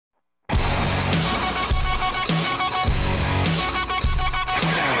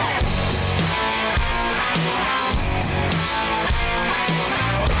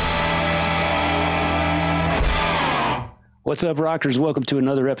What's up, rockers? Welcome to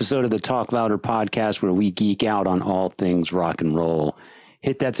another episode of the Talk Louder podcast, where we geek out on all things rock and roll.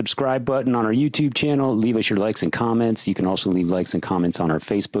 Hit that subscribe button on our YouTube channel. Leave us your likes and comments. You can also leave likes and comments on our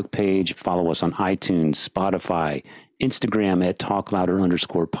Facebook page. Follow us on iTunes, Spotify, Instagram at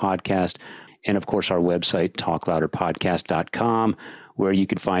talklouder_podcast. And of course, our website, talklouderpodcast.com, where you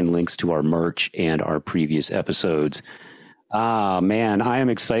can find links to our merch and our previous episodes. Man, I am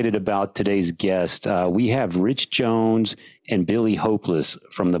excited about today's guest. We have Rich Jones and Billy Hopeless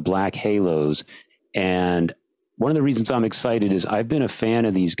from the Black Halos. And one of the reasons I'm excited is I've been a fan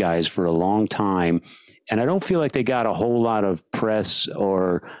of these guys for a long time, and I don't feel like they got a whole lot of press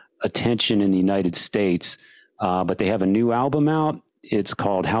or attention in the United States, but they have a new album out. It's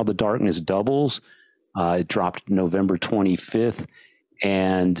called How the Darkness Doubles. It dropped November 25th.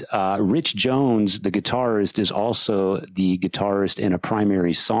 And Rich Jones, the guitarist, is also the guitarist and a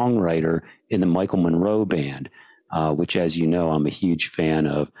primary songwriter in the Michael Monroe Band, which, as you know, I'm a huge fan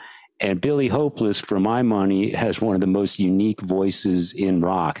of. And Billy Hopeless, for my money, has one of the most unique voices in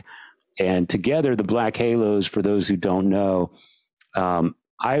rock. And together, the Black Halos, for those who don't know, I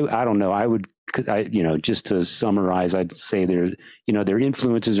don't know, just to summarize, I'd say their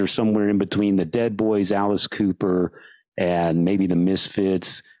influences are somewhere in between the Dead Boys, Alice Cooper, and maybe the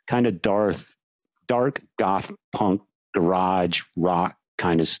Misfits, kind of dark goth punk, garage rock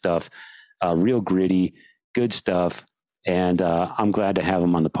kind of stuff, real gritty, good stuff. And I'm glad to have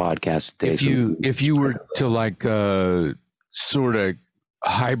them on the podcast today. If you were to sort of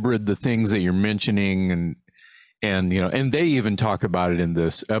hybrid the things that you're mentioning, and they even talk about it in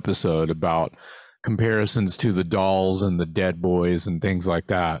this episode about comparisons to the Dolls and the Dead Boys and things like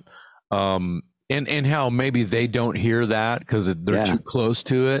that. And how maybe they don't hear that because they're too close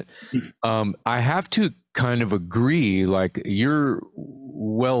to it. I have to kind of agree, like, you're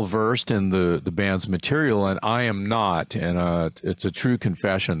well versed in the band's material and I am not, and it's a true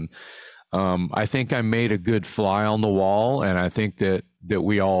confession. I think I made a good fly on the wall, and I think that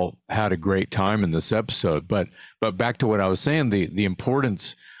we all had a great time in this episode. But back to what I was saying, the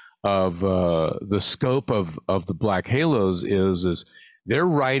importance of the scope of the Black Halos is they're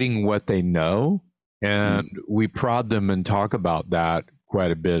writing what they know, and we prod them and talk about that quite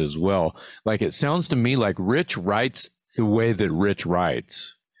a bit as well. Like, it sounds to me like Rich writes the way that Rich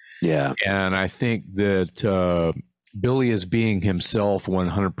writes. Yeah. And I think that Billy is being himself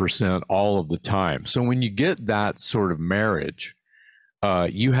 100% all of the time. So when you get that sort of marriage,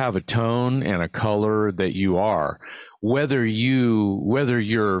 you have a tone and a color that you are. Whether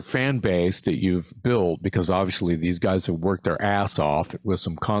your fan base that you've built, because obviously these guys have worked their ass off with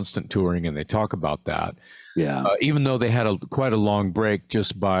some constant touring, and they talk about that. Yeah. Even though they had quite a long break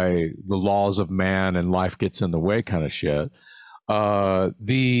just by the laws of man and life gets in the way kind of shit.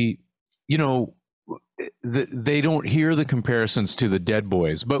 They don't hear the comparisons to the Dead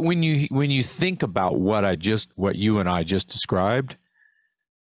Boys, but when you think about what you and I just described,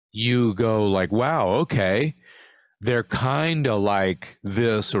 you go like, wow, okay. They're kind of like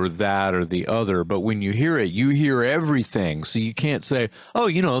this or that or the other, but when you hear it, you hear everything. So you can't say, oh,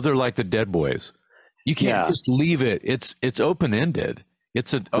 they're like the Dead Boys. You can't just leave it. It's open-ended.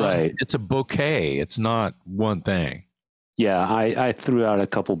 It's a bouquet. It's not one thing. Yeah, I threw out a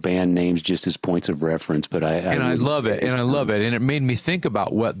couple band names just as points of reference, but I love it. And I love it. And it made me think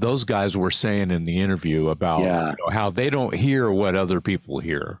about what those guys were saying in the interview about how they don't hear what other people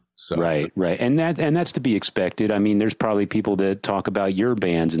hear. So. Right. And that's to be expected. I mean, there's probably people that talk about your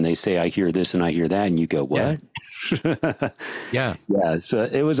bands and they say, I hear this and I hear that. And you go, what? Yeah. Yeah. So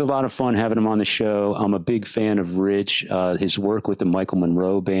it was a lot of fun having him on the show. I'm a big fan of Rich, his work with the Michael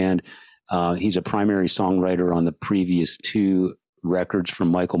Monroe Band. He's a primary songwriter on the previous two records from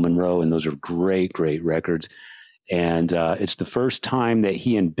Michael Monroe, and those are great records. And it's the first time that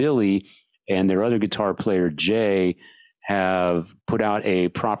he and Billy and their other guitar player, Jay, have put out a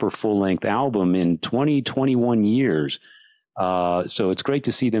proper full-length album in 21 years. So it's great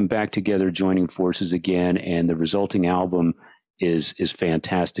to see them back together, joining forces again, and the resulting album is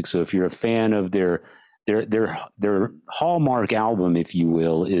fantastic. So if you're a fan of their hallmark album, if you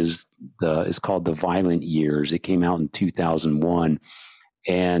will, is called The Violent Years. It came out in 2001,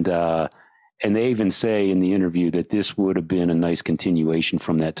 and they even say in the interview that this would have been a nice continuation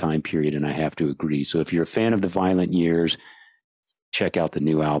from that time period, and I have to agree. So if you're a fan of The Violent Years, check out the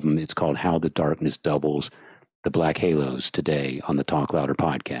new album. It's called How the Darkness Doubles, the Black Halos, today on the Talk Louder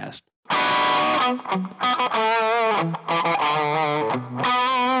podcast.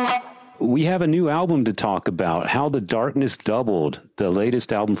 We have a new album to talk about, How the Darkness Doubled, the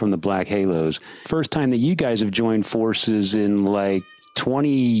latest album from the Black Halos. First time that you guys have joined forces in like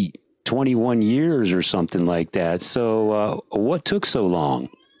 20 21 years or something like that. So what took so long?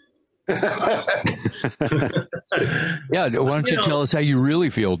 Yeah, why don't you tell us how you really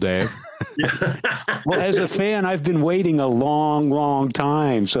feel, Dave? Well, as a fan, I've been waiting a long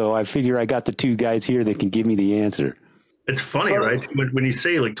time, so I figure I got the two guys here that can give me the answer. It's funny, right? When you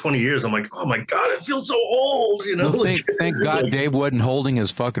say like 20 years, I'm like, oh my God, it feels so old, you know? Well, thank God Dave wasn't holding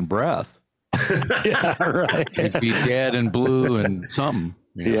his fucking breath. Yeah, right. He'd be dead and blue and something.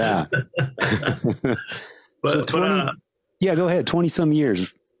 You know? Yeah. But, yeah, go ahead. 20 some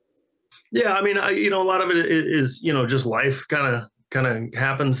years. Yeah, I mean, a lot of it is, just life kind of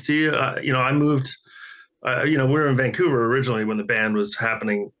happens to you. I moved. We were in Vancouver originally when the band was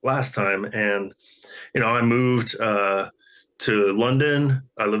happening last time, and I moved to London.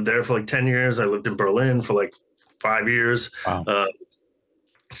 I lived there for like 10 years. I lived in Berlin for like 5 years. Wow.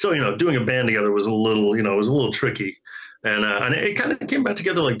 So doing a band together was a little tricky, and it kind of came back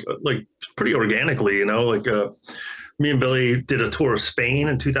together like pretty organically. Me and Billy did a tour of Spain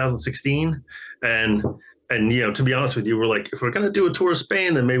in 2016, and to be honest with you, we're like, if we're going to do a tour of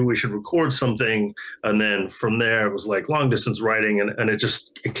Spain, then maybe we should record something. And then from there, it was like long distance writing, and it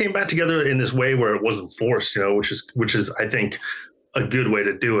came back together in this way where it wasn't forced, which is I think a good way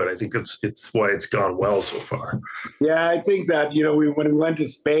to do it. I think it's why it's gone well so far. Yeah, I think that when we went to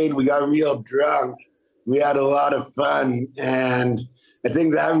Spain, we got real drunk. We had a lot of fun, and I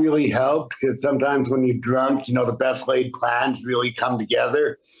think that really helped, because sometimes when you're drunk, the best laid plans really come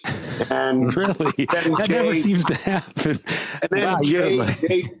together. And really, that never seems to happen. And then wow,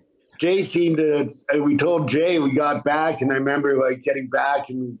 Jay seemed to. We told Jay we got back, and I remember like getting back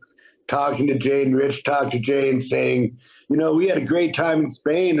and talking to Jay, and Rich talked to Jay and saying, we had a great time in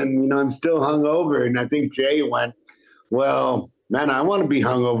Spain, and I'm still hungover. And I think Jay went, well, man, I want to be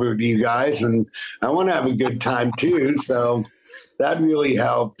hungover with you guys, and I want to have a good time too. So that really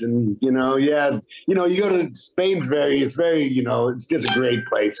helped. And, you go to Spain's it's very, it's just a great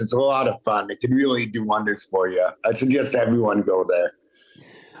place. It's a lot of fun. It can really do wonders for you. I suggest everyone go there.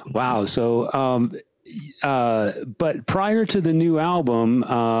 Wow. So, but prior to the new album,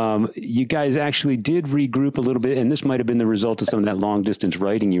 you guys actually did regroup a little bit, and this might've been the result of some of that long distance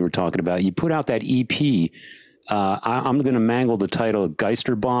writing you were talking about. You put out that EP. I'm going to mangle the title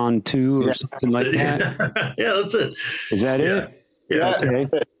Geisterbahn 2 or something like that. Yeah, that's it. Is that it? Yeah. Okay.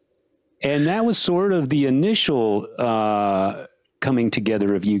 And that was sort of the initial coming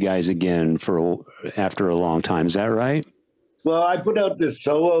together of you guys again after a long time. Is that right? Well, I put out this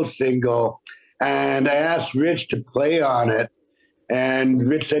solo single, and I asked Rich to play on it. And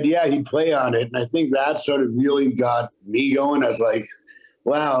Rich said, yeah, he'd play on it. And I think that sort of really got me going. I was like,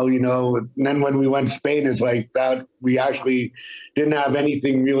 wow, and then when we went to Spain, it's like that we actually didn't have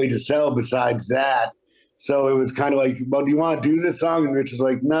anything really to sell besides that. So it was kind of like, well, do you want to do this song? And Rich was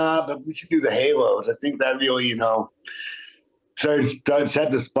like, nah, but we should do the Halos. I think that really,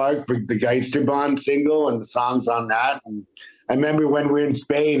 set the spark for the Geisterbahn single and the songs on that. And I remember when we were in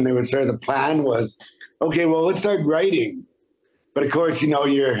Spain, the plan was, okay, well, let's start writing. But of course,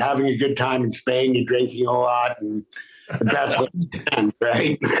 you're having a good time in Spain, you're drinking a lot, and that's what you can,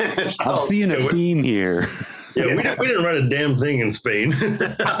 right? I'm seeing a theme here. Yeah, we didn't write a damn thing in Spain. Had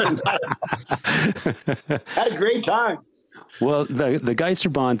a great time. Well, the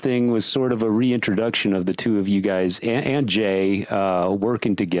Geisterbahn thing was sort of a reintroduction of the two of you guys and Jay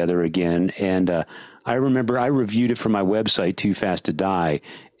working together again. And I remember I reviewed it for my website, Too Fast to Die.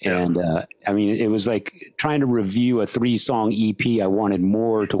 And it was like trying to review a 3-song EP. I wanted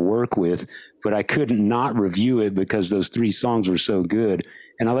more to work with, but I couldn't not review it because those 3 songs were so good.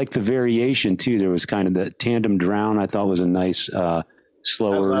 And I like the variation too. There was kind of the Tandem Drown. I thought was a nice,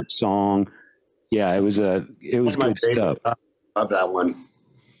 slower song. Yeah, it was good stuff. Of that one.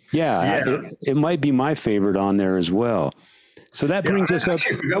 Yeah. It might be my favorite on there as well. So that brings us up.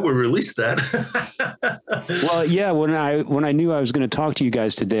 I forgot we released that. Well, yeah. When I knew I was going to talk to you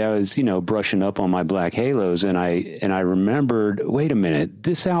guys today, I was brushing up on my Black Halos, and I remembered. Wait a minute,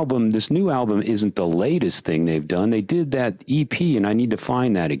 this new album isn't the latest thing they've done. They did that EP, and I need to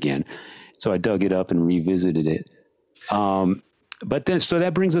find that again. So I dug it up and revisited it. But then, so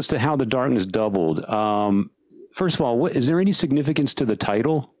that brings us to How the Darkness Doubled. First of all, is there any significance to the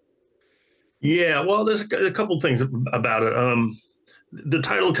title? Yeah, well, there's a couple things about it. The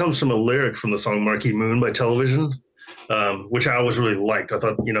title comes from a lyric from the song Marquee Moon by Television, which I always really liked. I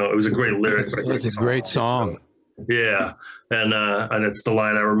thought, it was a great lyric. It's a great song. Yeah. And it's the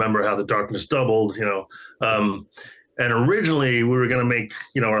line, I remember how the darkness doubled, and originally we were going to make,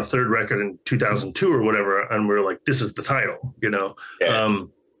 our third record in 2002 or whatever. And we were like, this is the title, Yeah.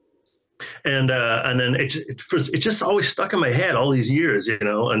 And then it just always stuck in my head all these years, you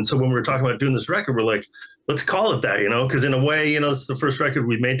know. And so when we were talking about doing this record, we're like, let's call it that, you know, because in a way, you know, it's the first record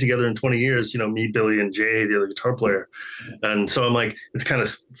we made together in 20 years, you know, me, Billy, and Jay, the other guitar player. And so I'm like, it's kind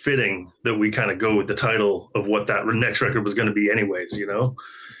of fitting that we kind of go with the title of what that next record was going to be anyways, you know?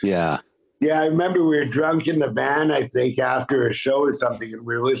 Yeah. Yeah, I remember we were drunk in the van, I think, after a show or something, and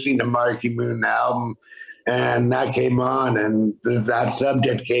we were listening to Marky Moon album, and that came on, and that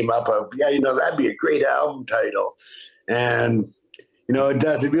subject came up of, yeah, you know, that'd be a great album title. And, you know, it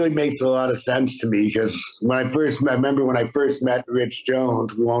does. It really makes a lot of sense to me, because I remember when I first met Rich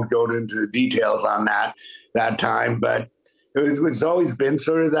Jones, we won't go into the details on that time, but it's always been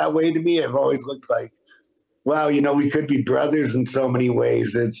sort of that way to me. I've always looked like, wow, you know, we could be brothers in so many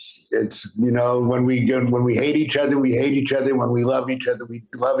ways. It's you know, when we hate each other, we hate each other. When we love each other, we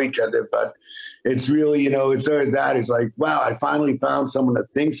love each other. But it's really, you know, it's sort of that. It's like, wow, I finally found someone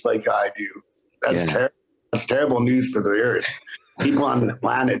that thinks like I do. That's terrible. That's terrible news for the earth. People on this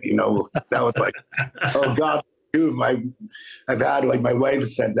planet, you know, that was like, oh God, dude, I've had, like, my wife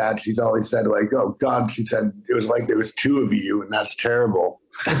said that. She's always said, like, oh God, she said it was like there was two of you, and that's terrible.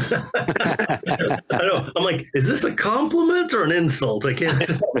 I know. I'm like, is this a compliment or an insult? I can't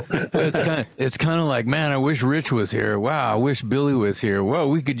tell. It's kind of like, man, I wish Rich was here. Wow, I wish Billy was here.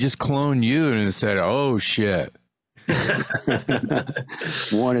 Well, we could just clone you, and it said, oh shit.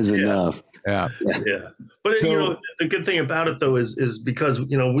 One is enough. Yeah. But So, you know, the good thing about it though is because,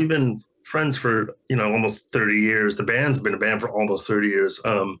 you know, we've been friends for, you know, almost 30 years. The band's been a band for almost 30 years.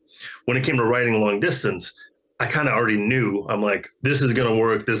 When it came to writing long distance, I kind of already knew, I'm like, this is going to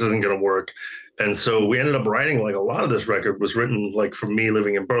work. This isn't going to work. And so we ended up writing, like, a lot of this record was written like from me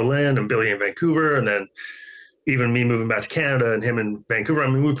living in Berlin and Billy in Vancouver. And then even me moving back to Canada and him in Vancouver. I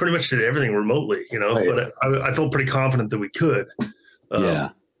mean, we pretty much did everything remotely, you know, but I felt pretty confident that we could.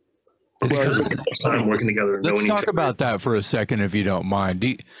 Because of time working together. Let's talk about that for a second, if you don't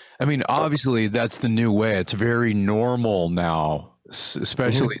mind. I mean, obviously, that's the new way. It's very normal now,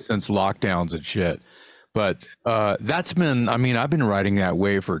 especially since lockdowns and shit. But that's been, I mean, I've been writing that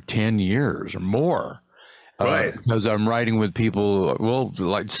way for 10 years or more. Right. Because I'm writing with people, well,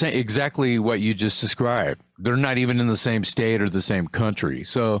 like say exactly what you just described. They're not even in the same state or the same country.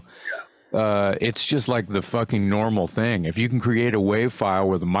 So it's just like the fucking normal thing. If you can create a WAV file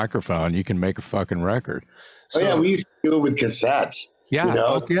with a microphone, you can make a fucking record. So, we used to do it with cassettes. Yeah. You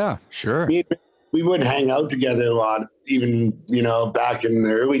know? Yeah, sure. We wouldn't hang out together a lot, even, you know, back in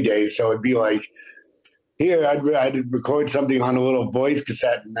the early days. So it'd be like, here, I'd record something on a little voice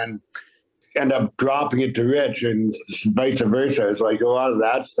cassette and then end up dropping it to Rich, and vice versa. It's like a lot of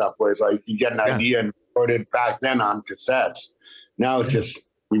that stuff where it's like you get an idea and record it back then on cassettes. Now it's just,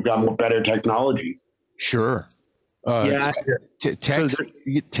 we've got more better technology. Sure.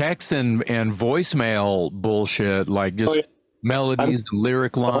 Text and voicemail bullshit, like just melodies and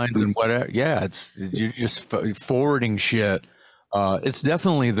lyric lines and whatever. Yeah, you're just forwarding shit. It's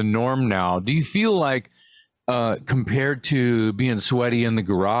definitely the norm now. Do you feel like, compared to being sweaty in the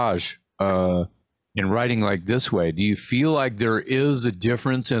garage and writing like this way, do you feel like there is a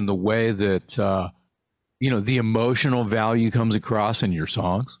difference in the way that you know, the emotional value comes across in your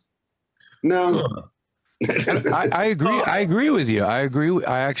songs? No. I agree. I agree with you.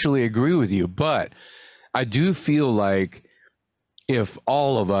 I actually agree with you. But I do feel like if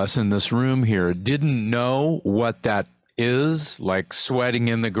all of us in this room here didn't know what that is, like sweating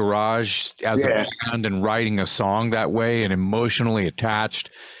in the garage as a band and writing a song that way and emotionally attached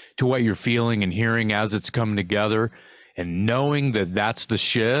to what you're feeling and hearing as it's coming together, and knowing that that's the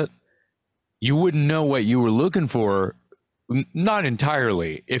shit, you wouldn't know what you were looking for, not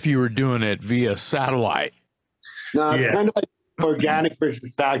entirely, if you were doing it via satellite. No, it's kind of like organic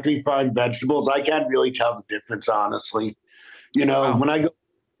versus factory farmed vegetables. I can't really tell the difference, honestly. You know, when I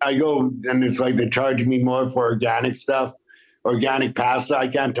go and it's like they're charging me more for organic stuff, organic pasta. I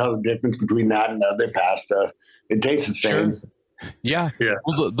can't tell the difference between that and other pasta. It tastes the same. Sure. Yeah.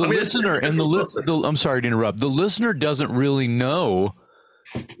 Well, the listener and I'm sorry to interrupt. The listener doesn't really know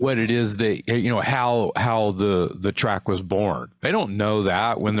what it is that, you know, how the track was born. They don't know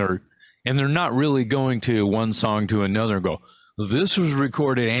that they're not really going to one song to another and go, this was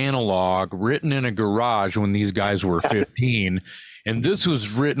recorded analog, written in a garage when these guys were 15, and this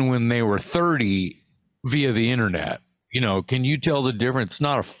was written when they were 30 via the internet. You know, can you tell the difference? It's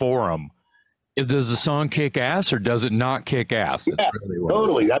not a forum. Does the song kick ass or does it not kick ass? Yeah,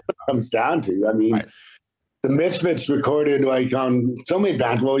 totally. That's what it comes down to. I mean, the Misfits recorded like on so many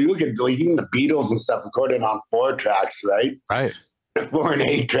bands. Well, you look at like even the Beatles and stuff recorded on 4 tracks, right? Right. 4 and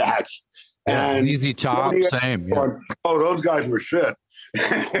 8 tracks. Yeah, And ZZ Top, same. Yeah. oh, those guys were shit.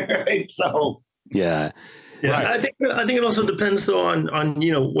 Right? So Yeah. Yeah, Right. I think it also depends though on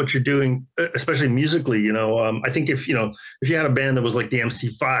what you're doing, especially musically. I think if you had a band that was like the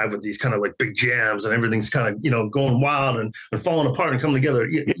MC5 with these kind of like big jams and everything's kind of going wild and falling apart and coming together,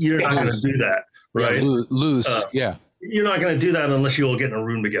 you're not going to do that, right? Yeah, loose. Yeah. You're not going to do that unless you all get in a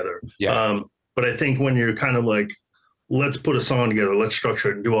room together. Yeah. But I think when you're kind of like, let's put a song together, let's structure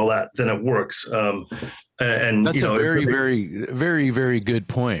it and do all that, then it works. And that's a very, very, very, very good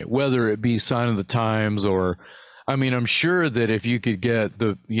point. Whether it be Sign of the Times or, I mean, I'm sure that if you could get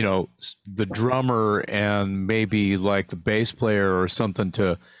the drummer and maybe like the bass player or something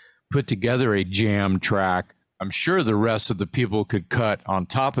to put together a jam track, I'm sure the rest of the people could cut on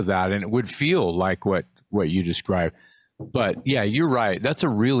top of that, and it would feel like what you described. But yeah, you're right. That's a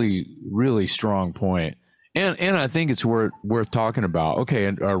really, really strong point. And I think it's worth talking about. Okay,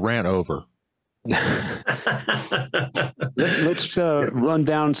 and rant over. Let's run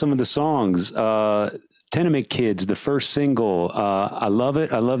down some of the songs. Tenement Kids, the first single. I love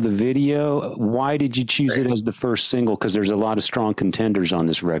it. I love the video. Why did you choose it as the first single? Because there's a lot of strong contenders on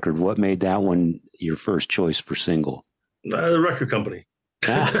this record. What made that one your first choice for single? The record company.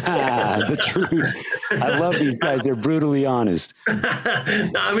 The truth. I love these guys. They're brutally honest.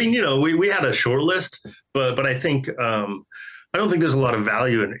 I mean, we had a short list, but I think I don't think there's a lot of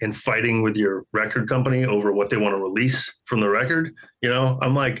value in fighting with your record company over what they want to release from the record.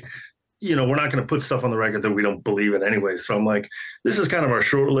 I'm like, we're not going to put stuff on the record that we don't believe in anyway. So I'm like, this is kind of our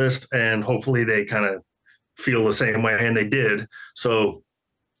short list, and hopefully they kind of feel the same way, and they did. So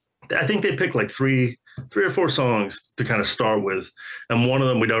I think they picked like three or four songs to kind of start with, and one of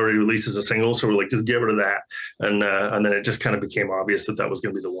them we'd already released as a single, so we're like, just get rid of that, and then it just kind of became obvious that was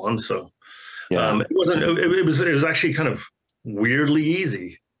going to be the one. So it wasn't. It was actually kind of weirdly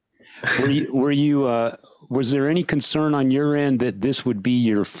easy. Were you? Was there any concern on your end that this would be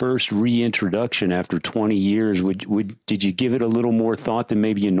your first reintroduction after 20 years? Did you give it a little more thought than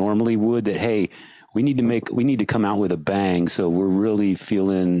maybe you normally would? That hey, we need to come out with a bang, so we're really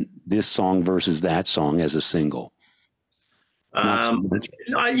feeling this song versus that song as a single. I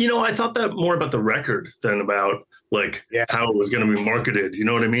thought that more about the record than about like how it was going to be marketed. You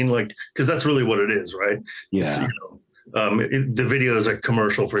know what I mean? Like, because that's really what it is, right? Yeah. The video is a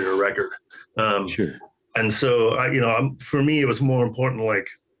commercial for your record. Sure. And so, for me, it was more important, like,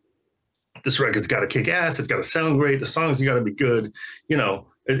 this record's got to kick ass. It's got to sound great. The songs got to be good.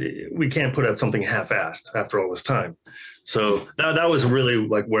 We can't put out something half-assed after all this time. So that was really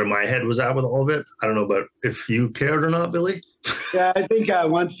like where my head was at with all of it. I don't know about if you cared or not, Billy. Yeah, I think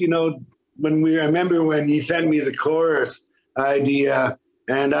once, I remember when you sent me the chorus idea,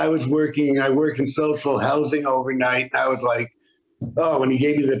 and I work in social housing overnight. And I was like, oh, when he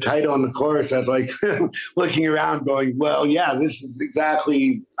gave me the title on the chorus, I was like looking around going, well, yeah, this is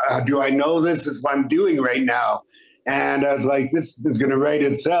exactly, do I know this is what I'm doing right now? And I was like, this is going to write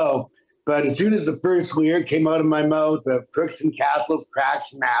itself. But as soon as the first lyric came out of my mouth of crooks and castles,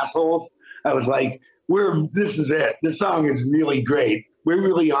 cracks and assholes, I was like, this is it. This song is really great. We're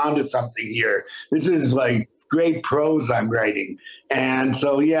really onto something here. This is like great prose I'm writing. And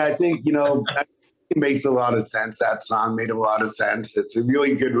so, yeah, I think, it makes a lot of sense. That song made a lot of sense. It's a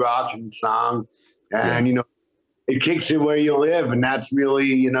really good rocking song. And, it kicks you where you live. And that's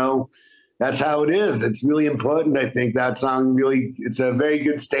really, that's how it is. It's really important. I think that song it's a very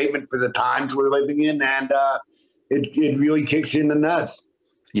good statement for the times we're living in. And it really kicks you in the nuts.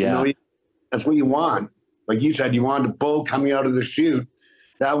 Yeah. That's what you want. Like you said, you want a bull coming out of the chute.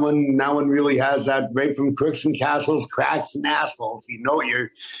 That one really has that right from crooks and castles, cracks and assholes.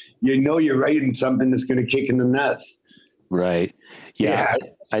 You're writing something that's going to kick in the nuts. Right. Yeah.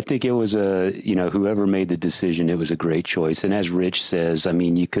 I think it was whoever made the decision, it was a great choice. And as Rich says, I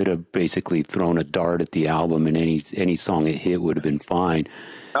mean, you could have basically thrown a dart at the album and any song it hit would have been fine.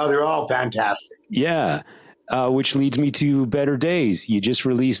 Oh, they're all fantastic. Yeah. Which leads me to Better Days. You just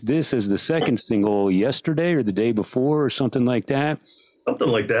released this as the second single yesterday or the day before or something like that. Something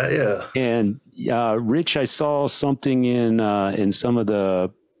like that, yeah. And Rich, I saw something in some of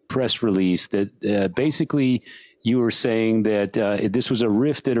the press release that basically you were saying that this was a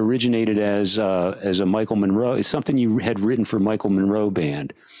riff that originated as a Michael Monroe. It's something you had written for Michael Monroe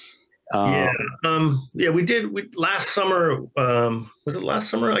Band. We did. Last summer, was it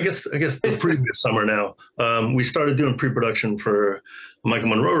last summer? I guess the previous summer. Now we started doing pre-production for a Michael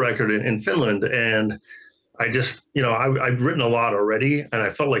Monroe record in Finland, and I just, I'd written a lot already, and I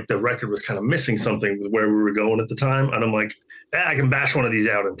felt like the record was kind of missing something with where we were going at the time. And I'm like, I can bash one of these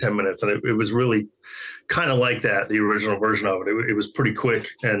out in 10 minutes. And it was really kind of like that, the original version of it. It was pretty quick.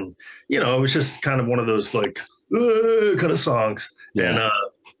 And, it was just kind of one of those like kind of songs. Yeah.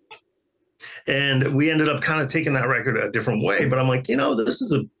 And we ended up kind of taking that record a different way. But I'm like, this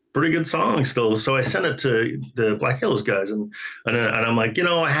is a pretty good song still. So I sent it to the Black Halos guys, and I'm like,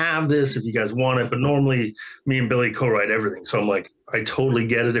 I have this if you guys want it. But normally me and Billy co-write everything. So I'm like, I totally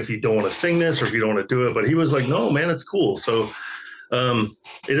get it if you don't want to sing this or if you don't want to do it. But he was like, no, man, it's cool. So it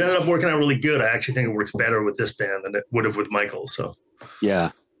ended up working out really good. I actually think it works better with this band than it would have with Michael. So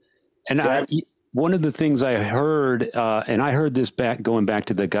yeah. And one of the things I heard, and I heard this going back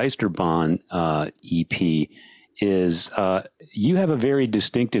to the Geisterbahn EP, is you have a very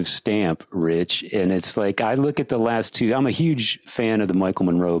distinctive stamp, Rich. And it's like, I look at the last two, I'm a huge fan of the Michael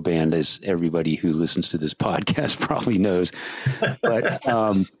Monroe Band, as everybody who listens to this podcast probably knows. But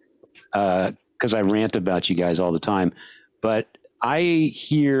because I rant about you guys all the time. But I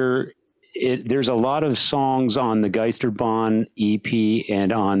hear there's a lot of songs on the Geisterbahn EP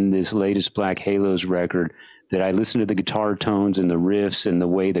and on this latest Black Halos record that I listen to the guitar tones and the riffs and the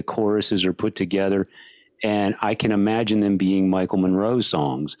way the choruses are put together. And I can imagine them being Michael Monroe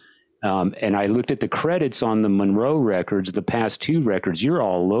songs. And I looked at the credits on the Monroe records, the past two records, you're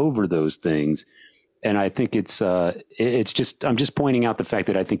all over those things. And I think it's just, I'm just pointing out the fact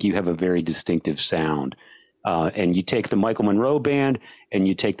that I think you have a very distinctive sound. And you take the Michael Monroe Band and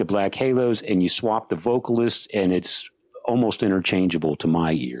you take the Black Halos and you swap the vocalists, and it's almost interchangeable to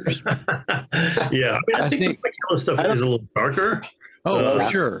my ears. Yeah. I think the Black Halos stuff is a little darker. Oh, for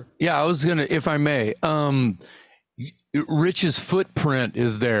sure. Yeah, I was going to, if I may, Rich's footprint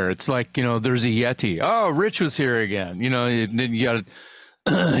is there. It's like, there's a Yeti. Oh, Rich was here again. Then you got,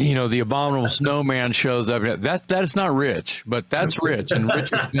 the Abominable Snowman shows up. That is not Rich, but that's Rich, and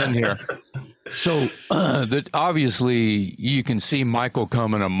Rich has been here. So that obviously you can see Michael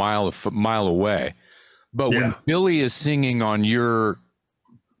coming a mile away. But when Billy is singing on your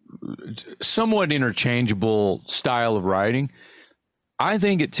somewhat interchangeable style of writing, I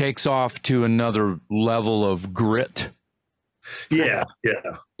think it takes off to another level of grit. Yeah.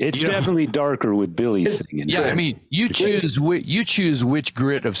 It's definitely darker with Billy singing. Yeah, I mean, you choose which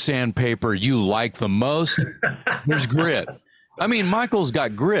grit of sandpaper you like the most. There's grit. I mean, Michael's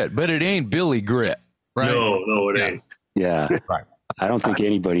got grit, but it ain't Billy grit, right? No, it ain't. Yeah. Right. I don't think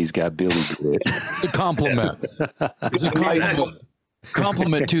anybody's got Billy grit. It's a compliment. It's a compliment.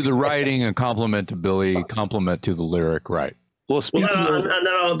 Compliment to the writing, a compliment to Billy, compliment to the lyric, right? Well,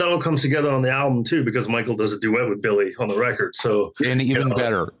 that all comes together on the album too, because Michael does a duet with Billy on the record. So and even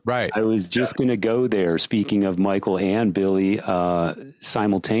better, right? I was just going to go there. Speaking of Michael and Billy,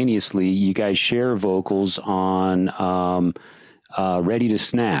 simultaneously, you guys share vocals on "Ready to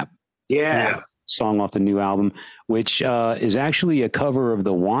Snap." Yeah. Song off the new album, which is actually a cover of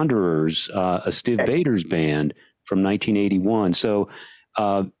the Wanderers, a Stiv Bators band from 1981. So.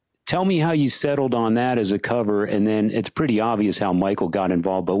 Tell me how you settled on that as a cover, and then it's pretty obvious how Michael got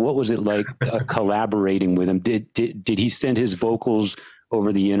involved. But what was it like collaborating with him? Did he send his vocals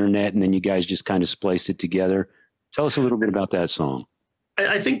over the internet, and then you guys just kind of spliced it together? Tell us a little bit about that song.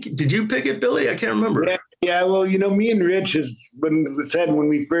 I think, did you pick it, Billy? I can't remember. Yeah. Well, me and Rich when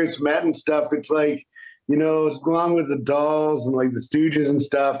we first met and stuff. It's like, along with the Dolls and like the Stooges and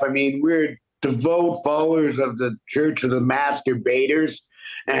stuff. I mean, we're devout followers of the Church of the Masturbators.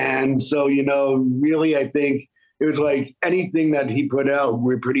 And so, really, I think it was like anything that he put out,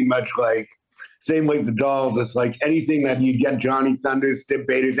 we're pretty much like, same like the Dolls. It's like anything that you get, Johnny Thunder, Stiv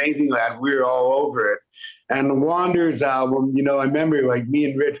Bators, anything like that, we're all over it. And the Wanderers album, I remember like me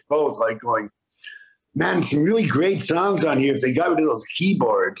and Rich both like going, man, some really great songs on here if they got rid of those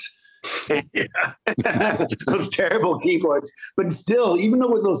keyboards. Those terrible keyboards. But still, even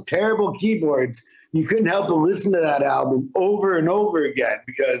though with those terrible keyboards, you couldn't help but listen to that album over and over again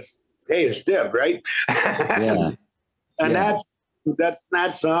because, hey, it's Stiv, right? And that's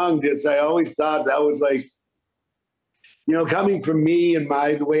that song. Just I always thought that was like, coming from me and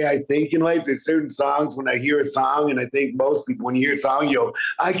the way I think in life. There's certain songs when I hear a song, and I think most people when you hear a song,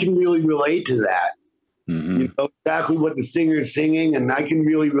 I can really relate to that. Mm-hmm. Exactly what the singer is singing, and I can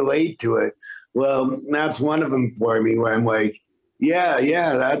really relate to it. Well, that's one of them for me where I'm like,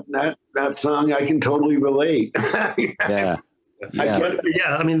 that song I can totally relate. Yeah.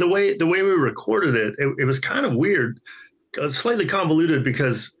 I mean, the way we recorded it was kind of weird, slightly convoluted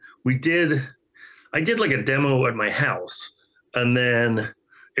because I did like a demo at my house, and then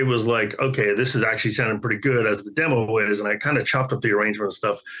it was like, okay, this is actually sounding pretty good as the demo is. And I kind of chopped up the arrangement and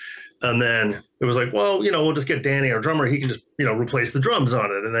stuff. And then it was like, well, we'll just get Danny, our drummer. He can just, replace the drums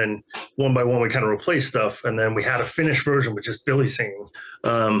on it. And then one by one, we kind of replaced stuff. And then we had a finished version with just Billy singing.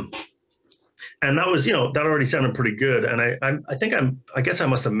 And that was, that already sounded pretty good. And I guess I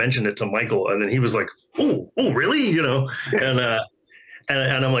must have mentioned it to Michael. And then he was like, oh, really? And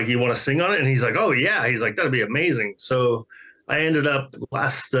I'm like, you want to sing on it? And he's like, oh, yeah. He's like, that'd be amazing. So I ended up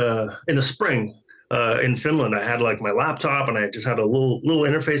in the spring, in Finland, I had like my laptop and I just had a little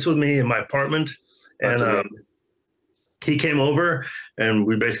interface with me in my apartment. And he came over and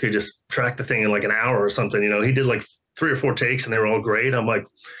we basically just tracked the thing in like an hour or something. He did like 3 or 4 takes and they were all great. I'm like,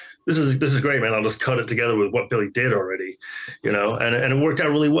 this is great, man. I'll just cut it together with what Billy did already, and it worked out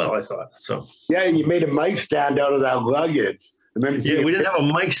really well, I thought. So yeah, and you made a mic stand out of that luggage. Yeah, we didn't have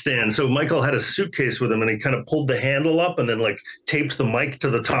a mic stand, so Michael had a suitcase with him, and he kind of pulled the handle up, and then like taped the mic to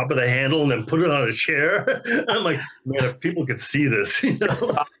the top of the handle, and then put it on a chair. I'm like, man, if people could see this,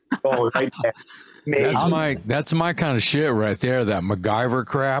 Oh, right there. That's my kind of shit right there. That MacGyver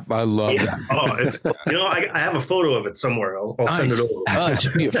crap. I love that. Oh, it's I have a photo of it somewhere. I'll send it over. It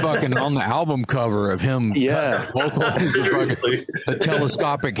should be fucking on the album cover of him. Yeah, Seriously. The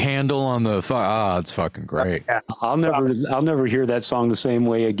telescopic handle on the. It's fucking great. I'll never hear that song the same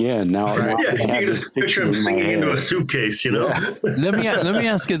way again. Now, you can just picture him singing into a suitcase. Yeah. Let me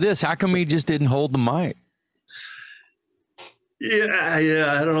ask you this: how come he just didn't hold the mic? Yeah,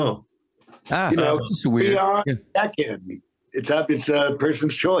 I don't know. It's weird. It's a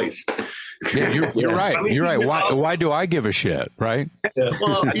person's choice. Yeah, you're right. I mean, you're right. Why do I give a shit, right? Yeah.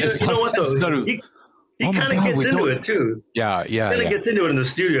 Well, you know what though? He kind of gets into it too. Yeah. He kind of gets into it in the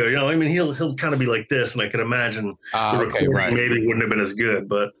studio. I mean, he'll kind of be like this, and I can imagine the recording maybe wouldn't have been as good,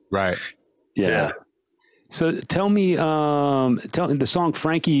 but right. Yeah. So tell me the song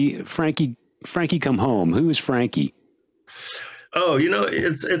Frankie Come Home. Who is Frankie? Oh,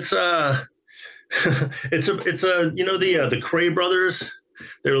 it's the Kray brothers.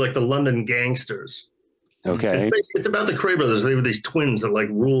 They were like the London gangsters. Okay. It's about the Kray brothers. They were these twins that like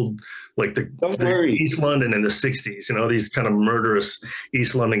ruled like the East London in the 60s, these kind of murderous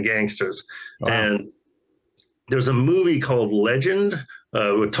East London gangsters. Wow. And there's a movie called Legend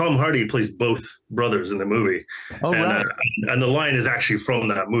with Tom Hardy plays both brothers in the movie. Oh, right. And the line is actually from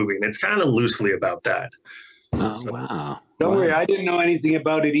that movie. And it's kind of loosely about that. Oh, wow. Don't worry, I didn't know anything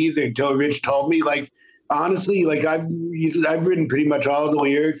about it either until Rich told me. Like, honestly, like I've written pretty much all the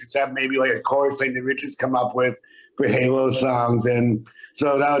lyrics except maybe like a chorus thing that Rich has come up with for Halo songs. And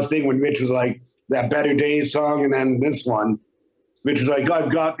so that was the thing when Rich was like that Better Days song and then this one. Rich was like,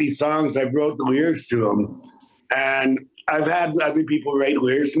 I've got these songs, I wrote the lyrics to them. And I've had other people write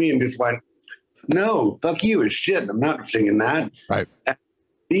lyrics to me and just went, no, fuck you, it's shit. I'm not singing that. Right. And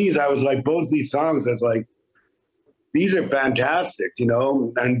I was like, both these songs, I was like, these are fantastic,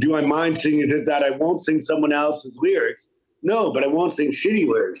 and do I mind singing that? I won't sing someone else's lyrics. No, but I won't sing shitty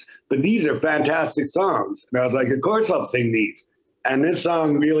lyrics. But these are fantastic songs. And I was like, of course I'll sing these. And this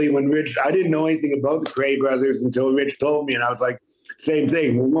song really, I didn't know anything about the Kray brothers until Rich told me. And I was like, same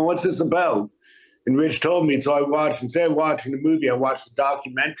thing. Well, what's this about? And Rich told me. So I watched, instead of watching the movie, I watched the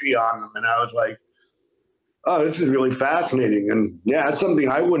documentary on them. And I was like, oh, this is really fascinating. And yeah, that's something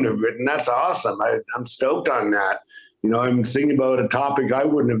I wouldn't have written. That's awesome. I'm stoked on that. I'm singing about a topic I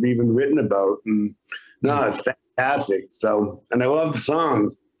wouldn't have even written about. And no, it's fantastic. So, and I love the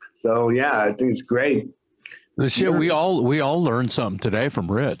song. So yeah, I think it's great. The shit, we all learned something today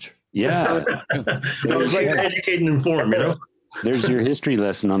from Rich. Yeah. Educate and inform, There's your history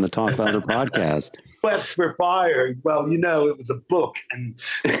lesson on the Talk Louder podcast. Quest for Fire. Well, it was a book. And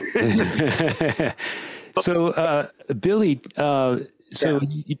So, Billy,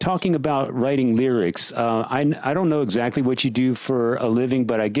 you're talking about writing lyrics. I don't know exactly what you do for a living,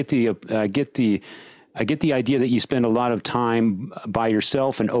 but I get the idea that you spend a lot of time by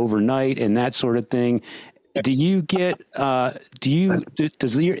yourself and overnight and that sort of thing. Do you get?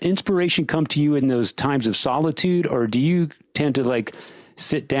 Does your inspiration come to you in those times of solitude, or do you tend to like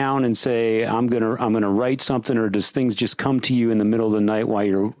sit down and say, I'm gonna write something, or does things just come to you in the middle of the night while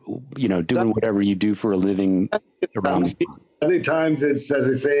you're, doing whatever you do for a living around? Other times it's, as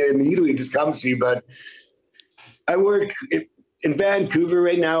I say, immediately just comes to you, but I work in Vancouver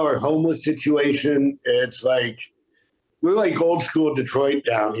right now, our homeless situation. It's like, we're like old school Detroit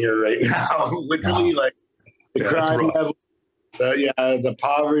down here right now, literally like the crime level, the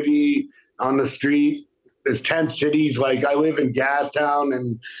poverty on the street. There's tent cities. Like I live in Gastown,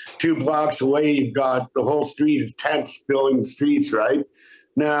 and 2 blocks away, you've got the whole street is tents filling the streets right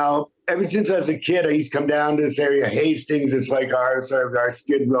now. ever since I was a kid, I used to come down to this area, Hastings. It's like our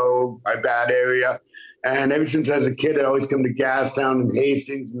Skid Row, our bad area. And ever since I was a kid, I'd always come to Gastown and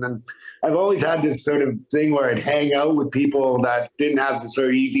Hastings. And then I've always had this sort of thing where I'd hang out with people that didn't have the sort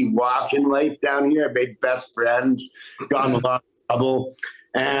of easy walk in life down here. I made best friends, got in a lot of trouble.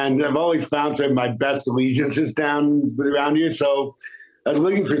 And I've always found sort of my best allegiances down around here. So I was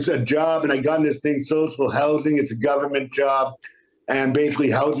looking for a job, and I got in this thing, social housing. It's a government job, and basically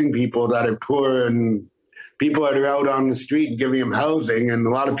housing people that are poor and people that are out on the street and giving them housing. And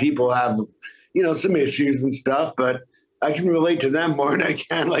a lot of people have, you know, some issues and stuff, but I can relate to them more than I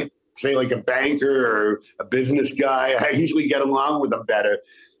can, like, say, like a banker or a business guy. I usually get along with them better.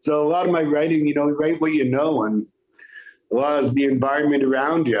 So a lot of my writing, you know, you write what you know, and a lot of the environment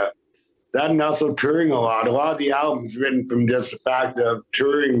around you. That, and also touring a lot. A lot of the albums written from just the fact of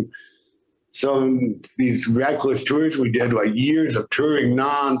touring. So these reckless tours we did, like years of touring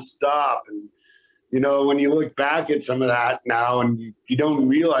nonstop. And, you know, when you look back at some of that now, and you don't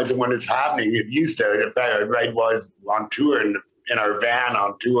realize it when it's happening. It used to. In fact, I'd write was on tour in our van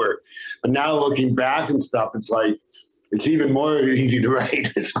on tour. But now looking back and stuff, it's like, it's even more easy to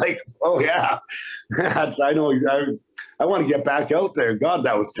write. It's like, oh yeah, I know. I want to get back out there. God,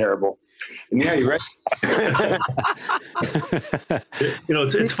 that was terrible. And yeah, you're right. You know,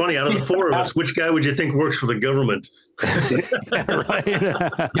 it's funny. Out of the four of us, which guy would you think works for the government?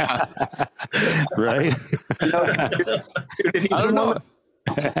 Right. I don't know.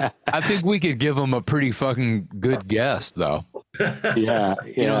 I think we could give him a pretty fucking good guess, though. Yeah.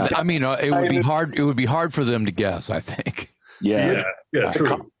 You know, I mean, it would be hard. It would be hard for them to guess, I think. Yeah. Yeah,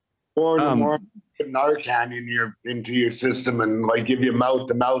 true. More Narcan into your system and like give you mouth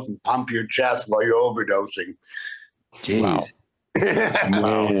to mouth and pump your chest while you're overdosing. Jeez.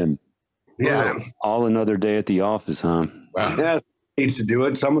 Wow. Man. Yeah. All another day at the office, huh? Wow. Yeah. Needs to do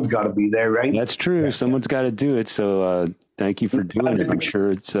it. Someone's got to be there, right? That's true. Someone's got to do it. So thank you for doing it. I'm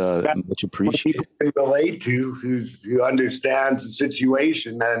sure it's much appreciated. People can relate to who understands the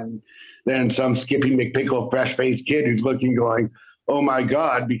situation, and then some Skippy McPickle fresh-faced kid who's looking going, oh my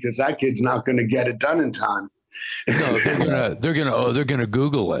God, because that kid's not going to get it done in time. No, they're gonna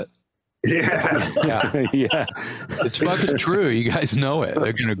Google it. Yeah. Yeah. It's fucking true. You guys know it.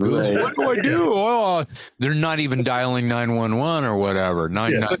 They're gonna Google. Right. What do I do? Oh, they're not even dialing 911 or whatever.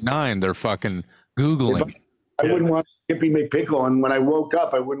 999. They're fucking Googling. I wouldn't want Skippy McPickle, and when I woke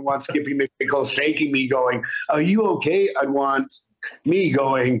up, I wouldn't want Skippy McPickle shaking me, going, "Are you okay?" I'd want me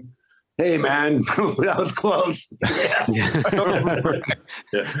going, "Hey, man, that was close." Yeah.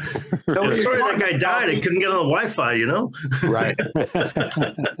 Sorry that guy died. He couldn't get on the Wi-Fi, you know? Right.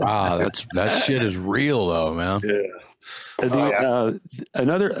 Wow, that shit is real though, man. Yeah.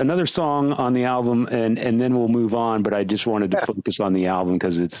 Another song on the album, and then we'll move on. But I just wanted to focus on the album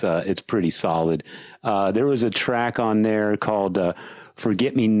because it's pretty solid. There was a track on there called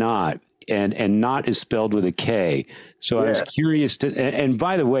 "Forget Me Not," and "not" is spelled with a K. So I was curious to. And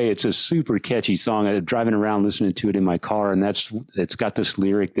by the way, it's a super catchy song. I'm driving around listening to it in my car, and it's got this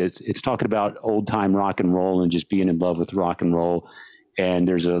lyric that it's talking about old time rock and roll and just being in love with rock and roll. And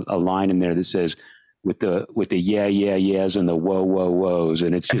there's a line in there that says, with the yeah yeahs and the whoa whoas,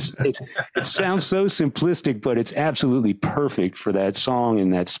 and it sounds so simplistic, but it's absolutely perfect for that song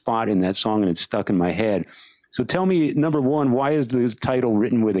and that spot in that song, and it's stuck in my head. So tell me, number one, why is the title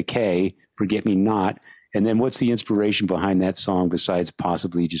written with a K, Forget Me Not, and then what's the inspiration behind that song besides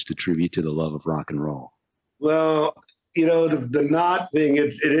possibly just a tribute to the love of rock and roll? Well, you know, the not thing,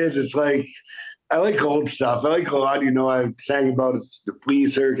 it's like, I like old stuff. I like a lot. You know, I sang about the Flea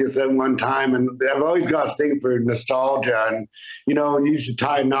Circus at one time, and I've always got a thing for nostalgia. And, you know, you used to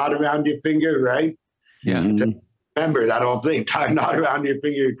tie a knot around your finger, right? Yeah. To remember that old thing, tie a knot around your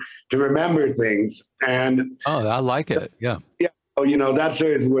finger to remember things. And I like it. Yeah. Yeah. So, you know, that's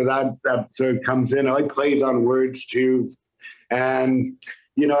sort of where that sort of comes in. I like plays on words too. And,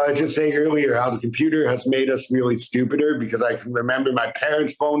 you know, I was just saying earlier how the computer has made us really stupider, because I can remember my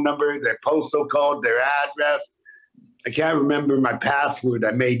parents' phone number, their postal code, their address. I can't remember my password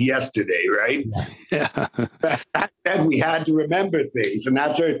I made yesterday, right? Yeah. Back then we had to remember things. And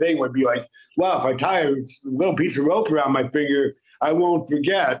that sort of thing would be like, well, if I tie a little piece of rope around my finger, I won't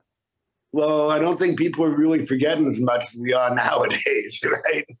forget. Well, I don't think people are really forgetting as much as we are nowadays,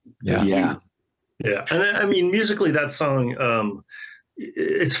 right? Yeah. Yeah. Yeah. And I mean, musically, that song,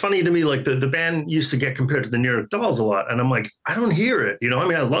 it's funny to me, like the band used to get compared to the New York Dolls a lot. And I'm like, I don't hear it. You know, I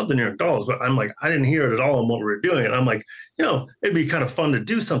mean, I love the New York Dolls, but I'm like, I didn't hear it at all in what we were doing. And I'm like, you know, it'd be kind of fun to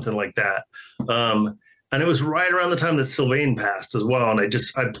do something like that. And it was right around the time that Sylvain passed as well. And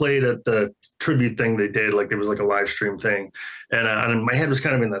I played at the tribute thing they did, like there was like a live stream thing. And my head was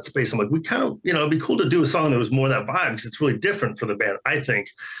kind of in that space. I'm like, we kind of, it'd be cool to do a song that was more that vibe because it's really different for the band, I think.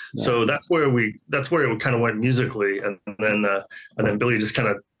 Yeah. So that's where it kind of went musically. And then Billy just kind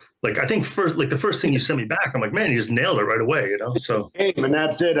of, like, I think the first thing you sent me back, I'm like, man, you just nailed it right away, So, hey, and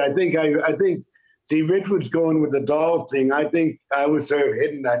that's it. I think. See, Rich was going with the Dolls thing. I think I was sort of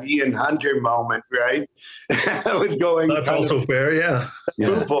hitting that Ian Hunter moment, right? I was going. That's also fair, yeah.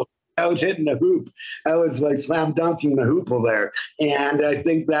 Hoople. I was hitting the hoop. I was like slam dunking the hoople there, and I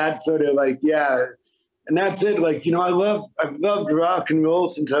think that sort of like, yeah, and that's it. Like, I've loved rock and roll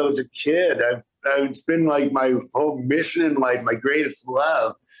since I was a kid. It's been like my whole mission in life. My greatest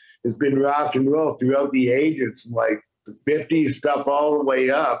love has been rock and roll throughout the ages, from like the 50s stuff all the way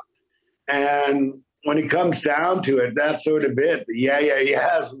up. And when it comes down to it, that's sort of it. The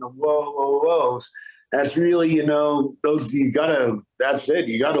yeahs and the whoas. That's really, those that's it.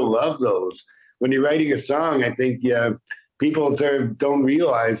 You gotta love those. When you're writing a song, I think people sort of don't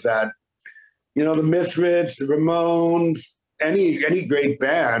realize that, the Misfits, the Ramones, any great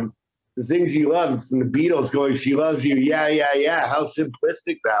band, the things you love, from the Beatles going, she loves you, yeah, how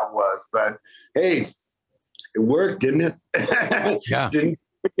simplistic that was. But hey, it worked, didn't it? Yeah.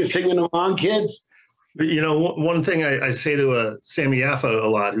 You're singing along, kids. One thing I say to Sammy Yaffa a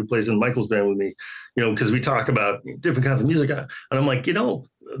lot, who plays in Michael's band with me, because we talk about different kinds of music, and I'm like,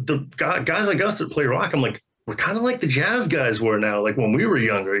 the guys like us that play rock, I'm like, we're kind of like the jazz guys were now, like when we were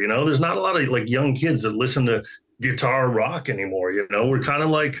younger. There's not a lot of like young kids that listen to guitar rock anymore. We're kind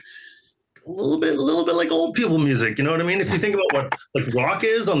of like a little bit like old people music. You know what I mean? If you think about what like rock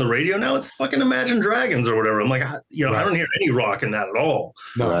is on the radio now, it's fucking Imagine Dragons or whatever. I'm like, right. I don't hear any rock in that at all.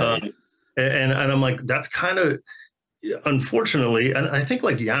 Right. And I'm like, that's kind of, unfortunately, and I think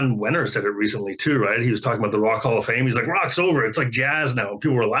like Jan Wenner said it recently too, right? He was talking about the Rock Hall of Fame. He's like, rock's over. It's like jazz now. And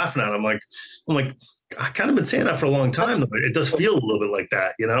people were laughing at him. I'm like, I kind of been saying that for a long time. It does feel a little bit like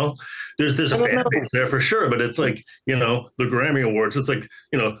that, There's a fan base there for sure, but it's like, the Grammy Awards. It's like,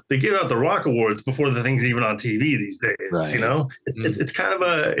 they give out the Rock Awards before the thing's even on TV these days. Right. It's kind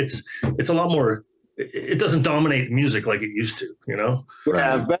of it's a lot more. It doesn't dominate music like it used to,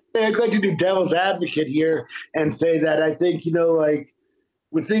 Yeah, but I'd like to do devil's advocate here and say that I think, like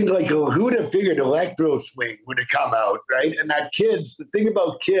with things like, who would have figured electro swing would have come out, right? And that the thing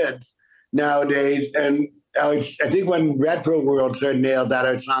about kids nowadays, and I think when Retro World sort of nailed that,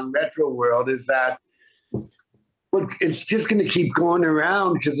 our song Retro World, is that it's just going to keep going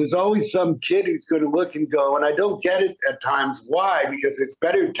around because there's always some kid who's going to look and go, and I don't get it at times why, because there's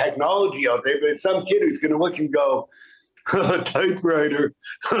better technology out there, but it's some kid who's going to look and go, typewriter,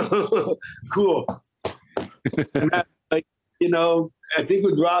 cool. And that, I think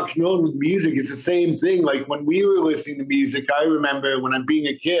with rock and roll, with music, it's the same thing. Like when we were listening to music, I remember when I'm being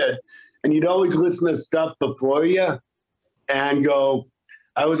a kid, and you'd always listen to stuff before you and go,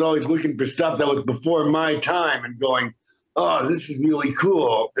 I was always looking for stuff that was before my time and going, oh, this is really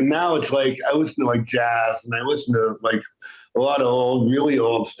cool. And now it's like, I listen to like jazz and I listen to like a lot of really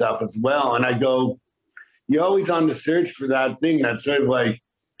old stuff as well. And I go, you're always on the search for that thing that's sort of like,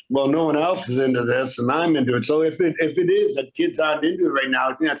 well, no one else is into this and I'm into it. So if it is that kids aren't into it right now,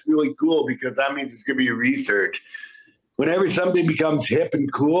 I think that's really cool because that means it's going to be a research. Whenever something becomes hip and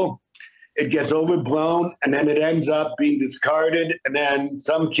cool, it gets overblown and then it ends up being discarded. And then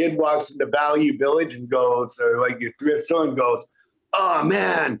some kid walks into Value Village and goes, or like your thrift store and goes, oh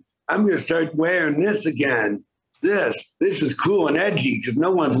man, I'm going to start wearing this again. This is cool and edgy because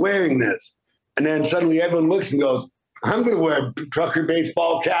no one's wearing this. And then suddenly everyone looks and goes, I'm going to wear a trucker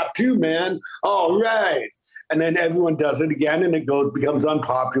baseball cap too, man. All right. And then everyone does it again and it becomes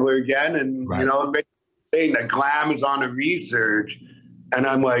unpopular again. And, right. Saying that glam is on a research. And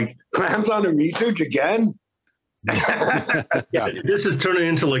I'm like, glam's on a research again? Yeah. This is turning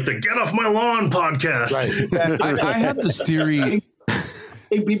into like the Get Off My Lawn podcast. Right. I have this theory. I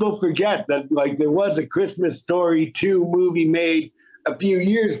think people forget that like there was a Christmas Story 2 movie made a few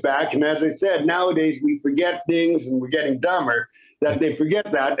years back. And as I said, nowadays we forget things and we're getting dumber that they forget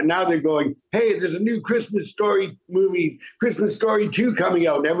that. And now they're going, hey, there's a new Christmas Story movie, Christmas Story 2 coming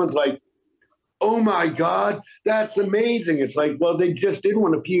out. And everyone's like, oh my God, that's amazing. It's like, well, they just did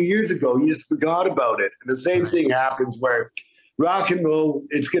one a few years ago. You just forgot about it. And the same thing happens where rock and roll,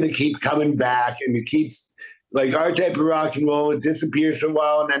 it's going to keep coming back and it keeps, like our type of rock and roll, it disappears for a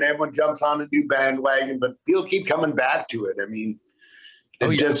while and then everyone jumps on a new bandwagon, but people keep coming back to it. I mean,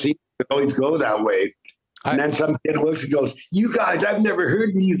 it just seems to always go that way. And then some kid looks and goes, you guys, I've never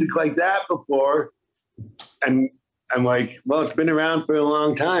heard music like that before. And I'm like, well, it's been around for a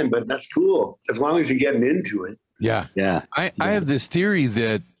long time, but that's cool as long as you're getting into it. Yeah. Yeah. I have this theory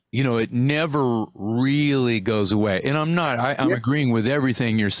that, you know, it never really goes away. And I'm agreeing with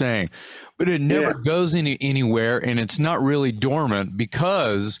everything you're saying, but it never goes anywhere. And it's not really dormant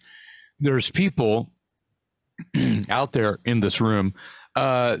because there's people out there in this room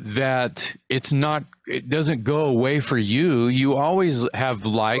that it doesn't go away for you. You always have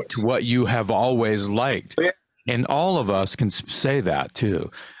liked what you have always liked. And all of us can say that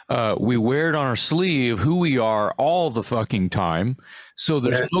too. We wear it on our sleeve, who we are all the fucking time. So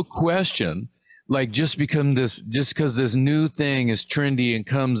there's no question, like just because this new thing is trendy and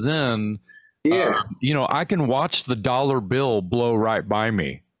comes in, you know, I can watch the dollar bill blow right by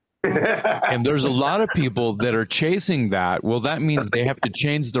me. And there's a lot of people that are chasing that. Well, that means they have to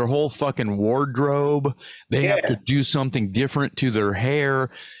change their whole fucking wardrobe. They have to do something different to their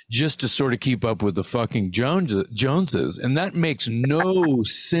hair just to sort of keep up with the fucking Joneses. And that makes no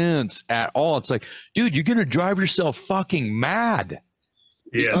sense at all. It's like, dude, you're going to drive yourself fucking mad.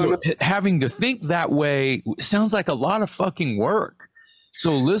 Yeah. Having to think that way sounds like a lot of fucking work.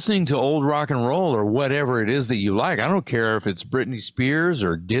 So listening to old rock and roll or whatever it is that you like, I don't care if it's Britney Spears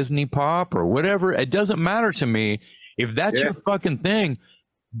or Disney pop or whatever. It doesn't matter to me. If that's your fucking thing,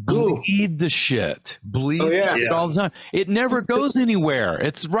 bleed the shit. Bleed it all the time. It never goes anywhere.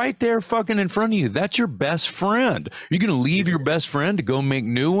 It's right there fucking in front of you. That's your best friend. You're going to leave your best friend to go make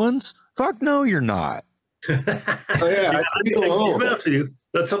new ones? Fuck no, you're not.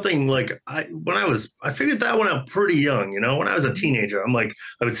 That's something like I figured that one out pretty young, you know, when I was a teenager. I'm like,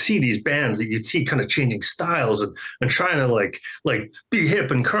 I would see these bands that you'd see kind of changing styles and trying to like be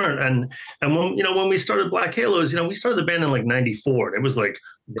hip and current. And when we started Black Halos, you know, we started the band in like 94 and it was like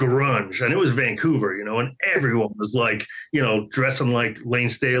grunge and it was Vancouver, you know, and everyone was like, you know, dressing like Lane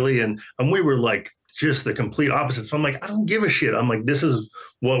Staley and we were like just the complete opposite. So I'm like, I don't give a shit. I'm like, this is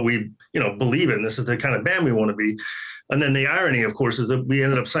what we, you know, believe in. This is the kind of band we want to be. And then the irony, of course, is that we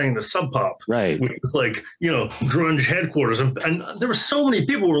ended up signing to Sub Pop, right? Which was like, you know, grunge headquarters. And there were so many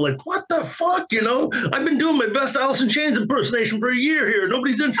people who were like, what the fuck? You know, I've been doing my best Alice in Chains impersonation for a year here.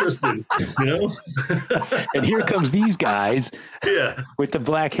 Nobody's interested, you know? And here comes these guys with the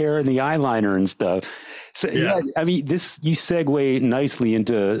black hair and the eyeliner and stuff. So, I mean, you segue nicely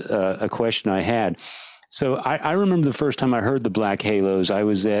into a question I had. So I remember the first time I heard the Black Halos, I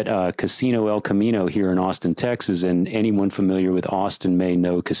was at Casino El Camino here in Austin, Texas. And anyone familiar with Austin may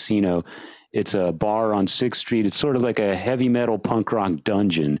know Casino. It's a bar on 6th Street. It's sort of like a heavy metal punk rock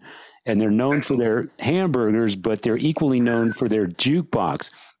dungeon. And they're known for their hamburgers, but they're equally known for their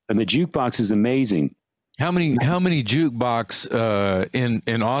jukebox. And the jukebox is amazing. How many jukebox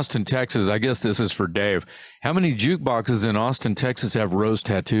in Austin, Texas? I guess this is for Dave. How many jukeboxes in Austin, Texas have Rose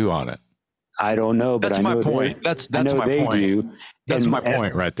Tattoo on it? I don't know, but that's I know my point. That's my point. Do. That's my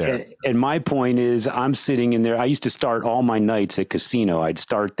point right there. And my point is, I'm sitting in there. I used to start all my nights at Casino. I'd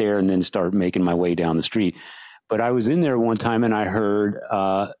start there and then start making my way down the street. But I was in there one time and I heard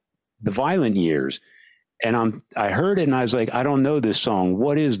the Violent Years, and I heard it and I was like, I don't know this song.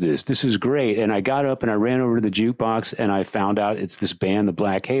 What is this? This is great. And I got up and I ran over to the jukebox and I found out it's this band, the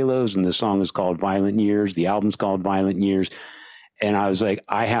Black Halos, and the song is called Violent Years. The album's called Violent Years. And I was like,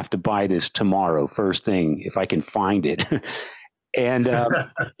 I have to buy this tomorrow, first thing, if I can find it. And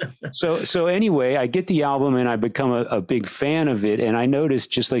so anyway, I get the album and I become a big fan of it. And I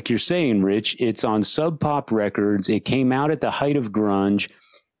noticed, just like you're saying, Rich, it's on Sub Pop Records. It came out at the height of grunge.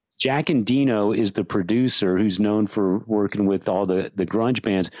 Jack Endino is the producer who's known for working with all the grunge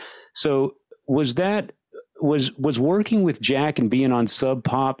bands. So was working with Jack and being on Sub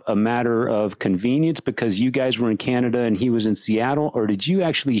Pop a matter of convenience because you guys were in Canada and he was in Seattle, or did you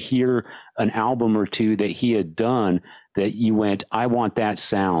actually hear an album or two that he had done that you went, I want that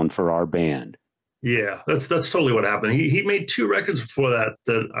sound for our band? Yeah, that's totally what happened. He made 2 records before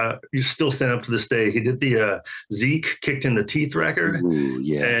that you still stand up to this day. He did the Zeke Kicked in the Teeth record. Ooh,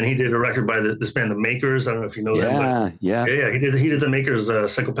 yeah. And he did a record by this band, The Makers. I don't know if you know them. But yeah. He did The Makers'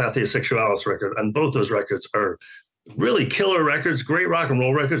 Psychopathia Sexualis record. And both those records are really killer records, great rock and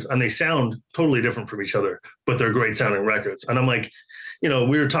roll records. And they sound totally different from each other, but they're great sounding records. And I'm like, you know,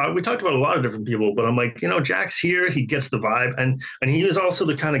 we talked about a lot of different people, but I'm like, you know, Jack's here. He gets the vibe. And he was also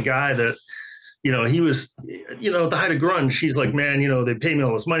the kind of guy that, you know, he was, you know, at the height of grunge, he's like, man, you know, they pay me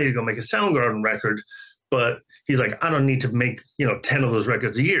all this money to go make a Soundgarden record. But he's like, I don't need to make, you know, 10 of those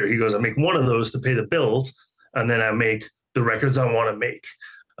records a year. He goes, I make one of those to pay the bills. And then I make the records I want to make.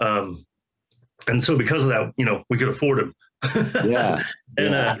 And so because of that, you know, we could afford him. Yeah.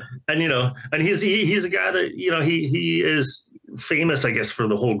 And you know, and he's a guy that, you know, he is famous, I guess, for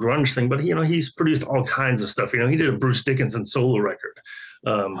the whole grunge thing, but he's produced all kinds of stuff. He did a Bruce Dickinson solo record.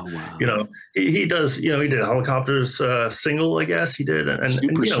 Wow. He does, he did a Helicopters single, I guess he did. And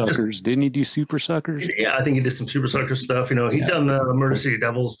Super Suckers. Didn't he do Super Suckers? Yeah, I think he did some Super Sucker stuff. He'd done Murder City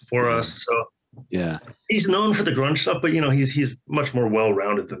Devils before us. So yeah, he's known for the grunge stuff, but he's much more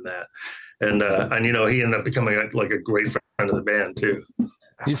well-rounded than that. And he ended up becoming like a great friend of the band too.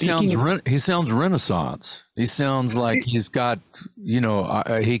 He sounds Renaissance. He sounds like he's got,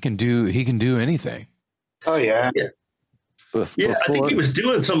 he can do anything. Oh yeah. Yeah, I think he was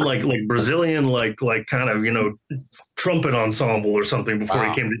doing some like Brazilian like kind of trumpet ensemble or something before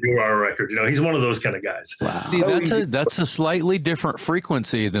he came to do our record. He's one of those kind of guys. Wow. See, that's a slightly different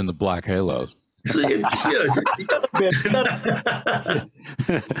frequency than the Black Halos.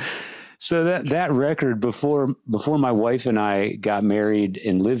 So that record, before my wife and I got married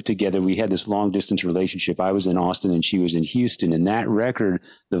and lived together, we had this long distance relationship. I was in Austin and she was in Houston. And that record,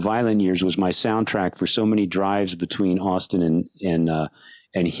 The Violent Years, was my soundtrack for so many drives between Austin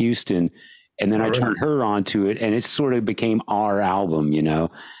and Houston. And then I turned her onto it, and it sort of became our album,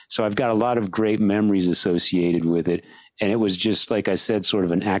 So I've got a lot of great memories associated with it. And it was just, like I said, sort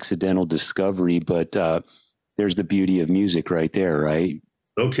of an accidental discovery. But there's the beauty of music right there, right?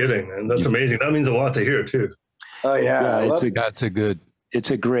 No kidding, man. That's amazing. That means a lot to hear too. Oh yeah,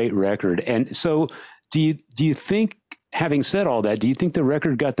 it's a great record. And so, do you think, having said all that, do you think the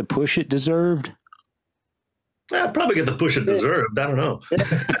record got the push it deserved? Yeah, probably get the push it deserved. I don't know.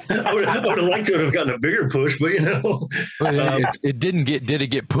 I would have liked to have gotten a bigger push, but it didn't get. Did it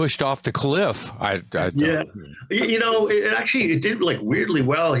get pushed off the cliff? Yeah, it did like weirdly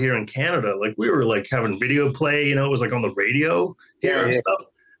well here in Canada. Like we were like having video play. It was like on the radio here and stuff,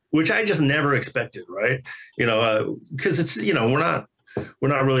 which I just never expected. Right? Because it's we're not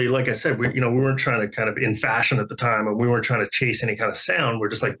really, like I said, we weren't trying to kind of in fashion at the time, and we weren't trying to chase any kind of sound. We're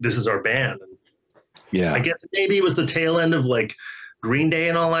just like, this is our band. And yeah, I guess maybe it was the tail end of like Green Day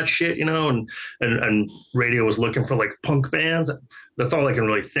and all that shit, and radio was looking for like punk bands. That's all I can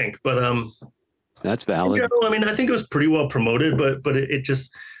really think. But that's valid. I think it was pretty well promoted, but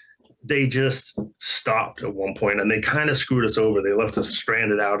they just stopped at one point, and they kind of screwed us over. They left us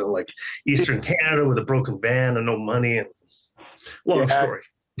stranded out in like Eastern Canada with a broken band and no money. And long story.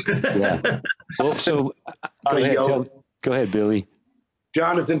 Yeah. Well, so go ahead, Billy.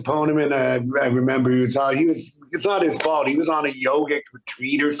 Jonathan Poneman, I remember it's not his fault. He was on a yogic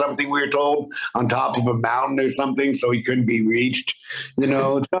retreat or something, we were told, on top of a mountain or something, so he couldn't be reached.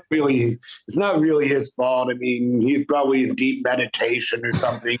 It's not really his fault. I mean, he's probably in deep meditation or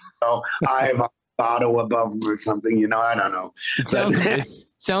something. I have Otto above him or something, I don't know. It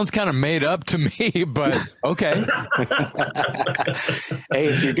sounds kind of made up to me, but okay. Hey,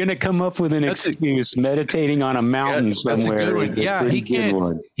 if you're going to come up with an excuse, meditating on a mountain somewhere is a pretty good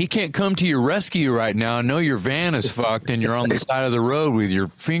one. He can't come to your rescue right now. I know your van is fucked and you're on the side of the road with your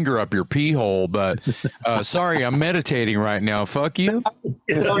finger up your pee hole, but sorry, I'm meditating right now. Fuck you.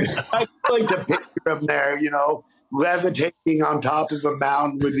 I like to picture him there, levitating on top of a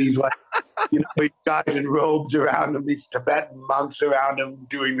mountain with these these guys in robes around him, these Tibetan monks around him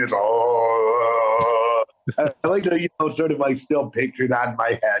doing this. I like to, sort of like still picture that in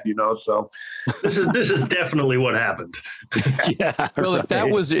my head, So this is definitely what happened. Yeah. Well, if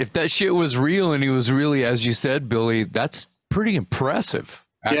that shit was real and he was really, as you said, Billy, that's pretty impressive.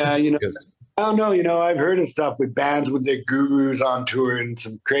 Yeah, I don't know. I've heard of stuff with bands with their gurus on tour and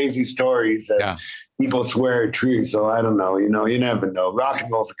some crazy stories that people swear are true. So I don't know. You never know. Rock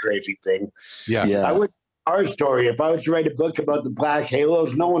and roll's a crazy thing. Yeah. Our story, if I was to write a book about the Black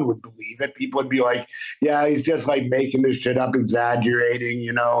Halos, no one would believe it. People would be like, yeah, he's just like making this shit up, exaggerating,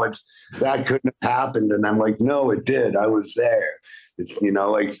 that couldn't have happened. And I'm like, no, it did. I was there. It's,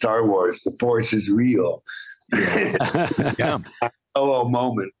 like Star Wars, the Force is real. Yeah. Hello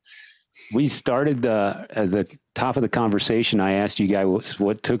moment. We started at the top of the conversation. I asked you guys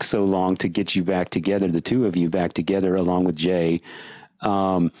what took so long to get you back together, the two of you back together, along with Jay.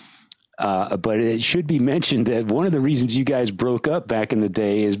 But it should be mentioned that one of the reasons you guys broke up back in the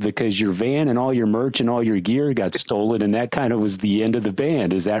day is because your van and all your merch and all your gear got stolen, and that kind of was the end of the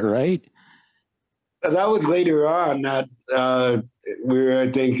band. Is that right? That was later on. I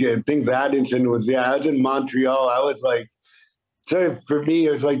think that incident was, I was in Montreal. I was like, so for me,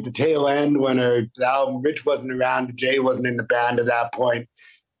 it was like the tail end when the album, Rich wasn't around, Jay wasn't in the band at that point.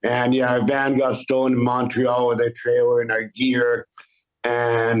 And our van got stolen in Montreal with our trailer and our gear.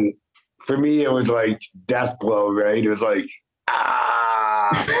 And for me, it was like death blow, right? It was like,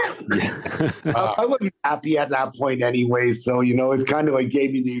 I wasn't happy at that point anyway. So, it's kind of like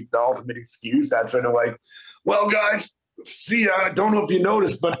gave me the ultimate excuse. That's sort of like, well, guys, see, I don't know if you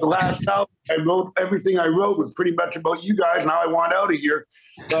noticed, but the last album I wrote, everything I wrote was pretty much about you guys. Now I want out of here.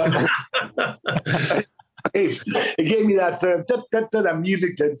 But it gave me that sort of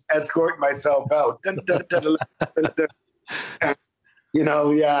music to escort myself out. You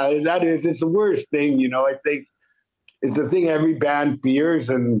know, yeah, it's the worst thing. You know, I think it's the thing every band fears,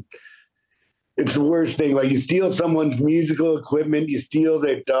 and it's the worst thing. Like, you steal someone's musical equipment, you steal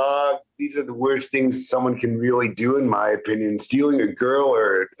their dog. These are the worst things someone can really do, in my opinion. Stealing a girl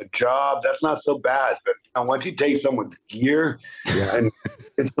or a job, that's not so bad. But once you take someone's gear, and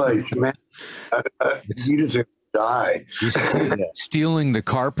it's like, man, you deserve to die. Stealing the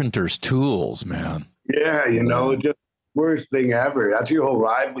carpenter's tools, man. Yeah, you know, just worst thing ever. That's your whole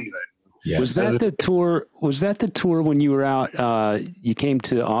livelihood. Yeah. Was that the tour? Was that the tour when you were out? You came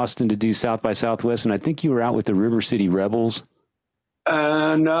to Austin to do South by Southwest, and I think you were out with the River City Rebels.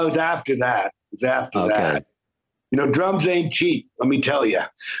 No, it's after that. It's after that. You know, drums ain't cheap. Let me tell you.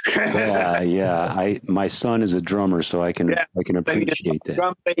 Yeah. My son is a drummer, so I can appreciate that.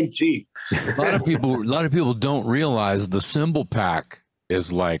 Drums ain't cheap. A lot of people don't realize the cymbal pack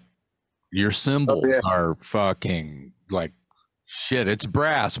is like, your cymbals are fucking like shit. It's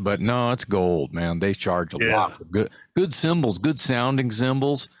brass, but no, it's gold, man. They charge a lot for good cymbals, good sounding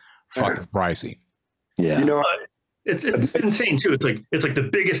cymbals. Fucking pricey. Yeah, you know. It's insane too. It's like the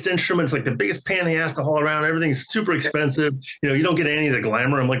biggest instrument. It's like the biggest pain in the ass to haul around. Everything's super expensive. You know, you don't get any of the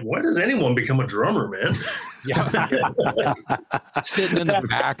glamour. I'm like, why does anyone become a drummer, man? Yeah. Sitting in the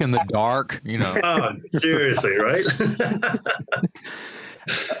back in the dark, you know. Oh, seriously, right?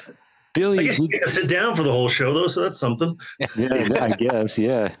 Billy, I guess you get to sit down for the whole show though, so that's something. Yeah, I guess,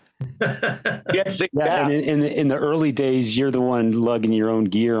 yeah. And in the early days, you're the one lugging your own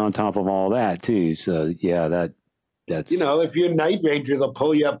gear on top of all that too. So yeah, that's, you know, if you're a Night Ranger, they'll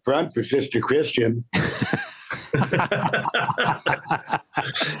pull you up front for Sister Christian.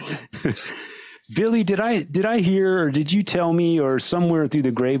 Billy, did I hear, or did you tell me, or somewhere through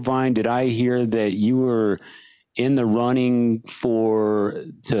the grapevine, did I hear that you were in the running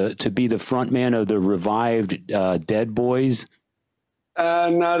to be the front man of the revived Dead Boys?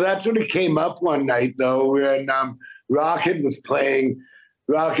 No, that sort of came up one night though, when Rocket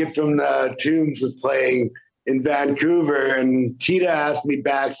from the Tombs was playing in Vancouver, and Cheetah asked me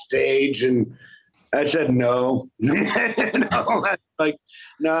backstage, and I said no. I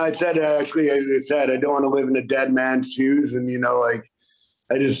said, actually, as I said, I don't want to live in a dead man's shoes, and you know, like,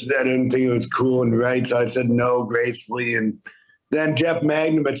 I didn't think it was cool and right, so I said no gracefully. And then Jeff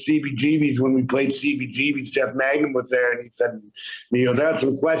Magnum at CBGB's, when we played CBGB's, Jeff Magnum was there, and he said, you know, there are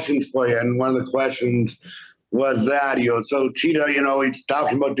some questions for you, and one of the questions was that, you know, so Cheetah, you know, he's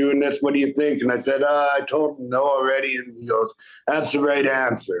talking about doing this, what do you think? And I said, I told him no already, and he goes, that's the right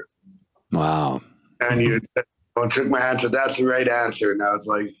answer. Wow. And he shook my hand and said, that's the right answer. And I was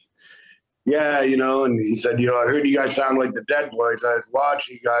like, yeah, you know, and he said, you know, I heard you guys sound like the Dead Boys. I was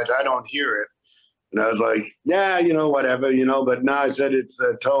watching you guys. I don't hear it. And I was like, yeah, you know, whatever, you know, but no, I said, it's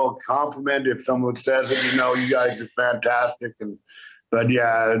a total compliment if someone says it, you know, you guys are fantastic. But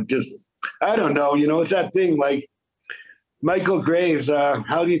yeah, just, I don't know, you know, it's that thing, like Michael Graves,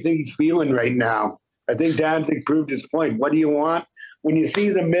 how do you think he's feeling right now? I think Danzig proved his point. What do you want? When you see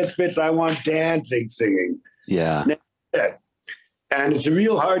the Misfits, I want Danzig singing. Yeah. And it's a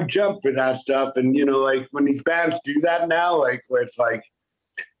real hard jump for that stuff. And, you know, like when these bands do that now, like where it's like,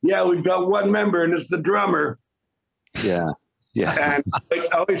 yeah, we've got one member and it's the drummer. Yeah. Yeah. And I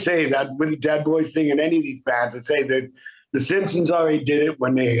always say that with the Dead Boys thing in any of these bands, I say that the Simpsons already did it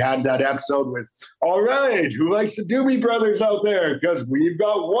when they had that episode with, all right, who likes the Doobie Brothers out there? Because we've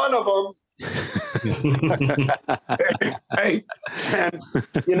got one of them. Right? And,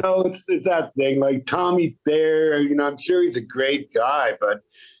 you know, it's that thing. Like Tommy Thayer, you know, I'm sure he's a great guy, but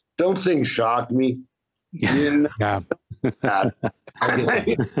don't sing Shock Me. You know? Yeah. I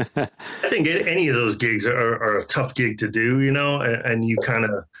think any of those gigs are a tough gig to do, you know, and you kind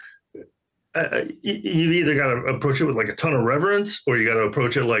of, you either got to approach it with like a ton of reverence, or you got to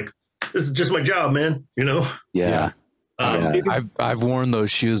approach it like, this is just my job, man, you know? Yeah. I've worn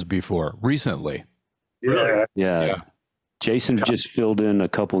those shoes before recently. Yeah. Jason just filled in a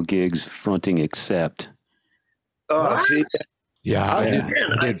couple gigs fronting Accept. Oh, see, yeah.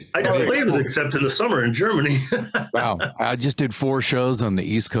 I just played with Accept in the summer in Germany. Wow. I just did 4 shows on the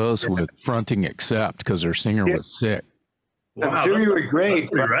East Coast with fronting Accept because their singer was sick. I'm sure you were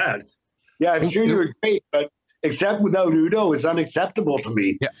great. Pretty rad. Yeah, I'm sure you were great, but Accept without Udo is unacceptable to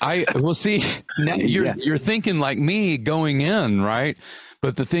me. Yeah, well, see, now you're thinking like me going in, right?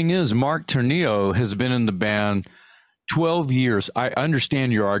 But the thing is, Mark Tornillo has been in the band 12 years. I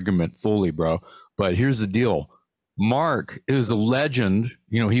understand your argument fully, bro. But here's the deal. Mark is a legend.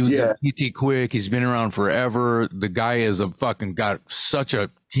 You know, he was a PT Quick. He's been around forever. The guy is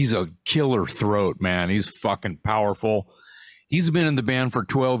he's a killer throat, man. He's fucking powerful. He's been in the band for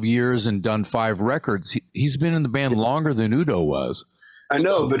 12 years and done 5 records. He's been in the band longer than Udo was. I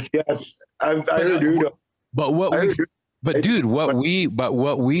know, but I heard Udo. But what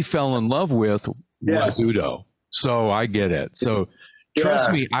we fell in love with was Udo. So I get it. So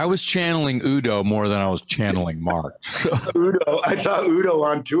trust me, I was channeling Udo more than I was channeling Mark. So. I saw Udo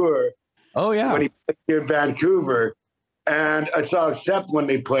on tour. Oh yeah, when he played here in Vancouver, and I saw Accept when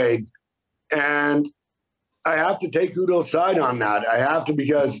they played, and I have to take Udo's side on that. I have to,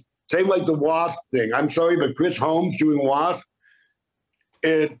 because same like the Wasp thing. I'm sorry, but Chris Holmes doing Wasp,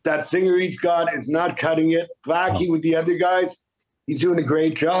 that singer he's got is not cutting it. Blackie with the other guys, he's doing a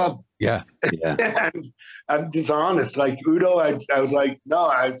great job. Yeah. And I'm just honest. Like Udo, I was like, no,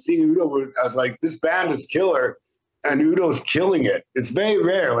 I've seen Udo. I was like, this band is killer, and Udo's killing it. It's very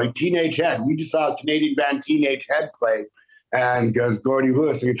rare. Like Teenage Head, we just saw a Canadian band Teenage Head play, and goes Gordy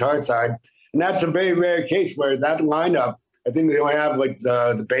Lewis, the guitar side. And that's a very rare case where that lineup, I think they only have like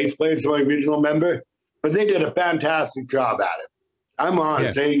the bass player, is the only original member, but they did a fantastic job at it. I'm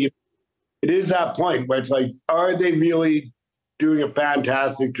honest. It is that point where it's like, are they really doing a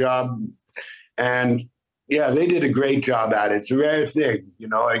fantastic job? And they did a great job at it. It's a rare thing, you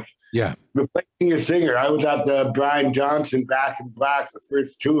know, like replacing your singer. I was at the Brian Johnson Back in Black, the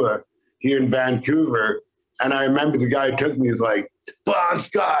first tour here in Vancouver. And I remember the guy who took me was like, Bon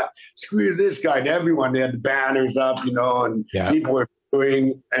Scott, screw this guy. And everyone, they had the banners up, you know, and people were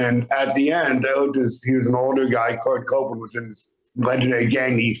doing. And at the end, he was an older guy. Kurt Copeland was in his legendary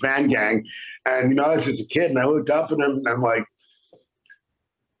gang, the East Van Gang. And, you know, I was just a kid, and I looked up at him, and I'm like,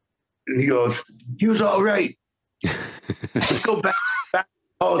 and he goes, he was all right. Let's go back.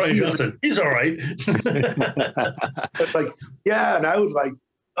 He's all right. Like, and I was like,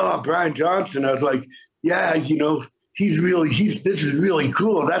 oh, Brian Johnson. I was like, you know, this is really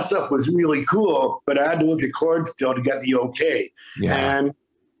cool. That stuff was really cool, but I had to look at chords still to get the okay. Yeah. And,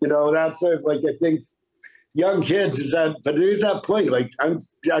 you know, that's sort of like, I think young kids but there's that point. Like, I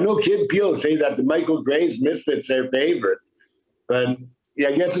know Kid Peele say that the Michael Graves Misfits their favorite, but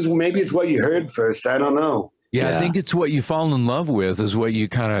I guess maybe it's what you heard first. I don't know. Yeah, I think it's what you fall in love with is what you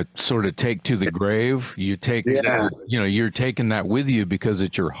kind of sort of take to the grave. You take, you know, you're taking that with you because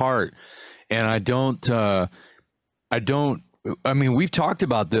it's your heart. And I mean, we've talked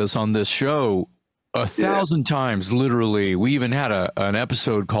about this on this show 1,000 times, literally. We even had an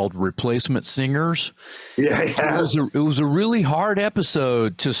episode called Replacement Singers. It was a really hard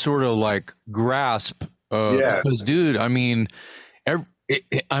episode to sort of like grasp. Because, dude, I mean,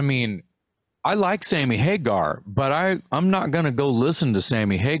 I like Sammy Hagar, but I'm not going to go listen to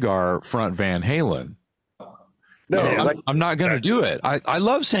Sammy Hagar front Van Halen. No, I'm not going to do it. I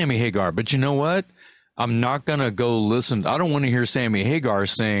love Sammy Hagar, but you know what? I'm not going to go listen. I don't want to hear Sammy Hagar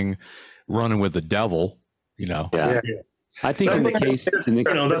sing Running with the Devil, you know? I think in the case, you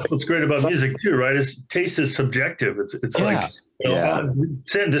know, that's what's great about music too, right? Taste is subjective. It's like, you know,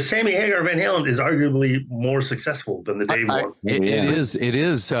 the Sammy Hagar Van Halen is arguably more successful than the Dave one. It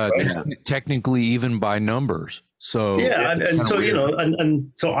is technically even by numbers. So and so weird. You know,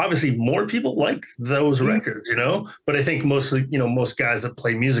 and so obviously more people like those records, you know. But I think mostly, you know, most guys that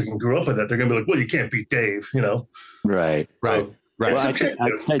play music and grew up with that, they're gonna be like, well, you can't beat Dave, you know. Right. It's subjective.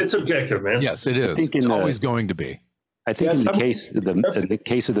 It's subjective, man. Yes, it is. It's always going to be. I think in the case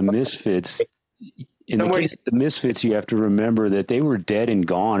of the Misfits, you have to remember that they were dead and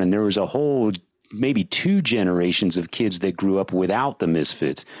gone, and there was a whole maybe 2 generations of kids that grew up without the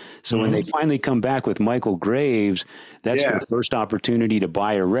Misfits. So when they finally come back with Michael Graves, that's their first opportunity to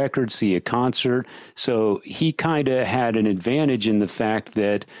buy a record, see a concert. So he kind of had an advantage in the fact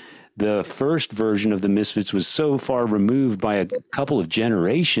that the first version of the Misfits was so far removed by a couple of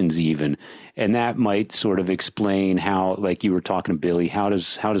generations even, and that might sort of explain how, like you were talking to Billy, how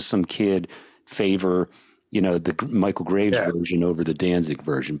does some kid favor, you know, the Michael Graves version over the Danzig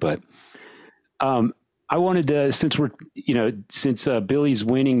version. But I wanted to, since Billy's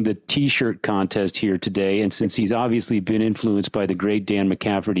winning the T-shirt contest here today, and since he's obviously been influenced by the great Dan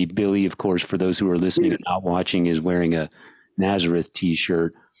McCafferty, Billy, of course, for those who are listening and not watching, is wearing a Nazareth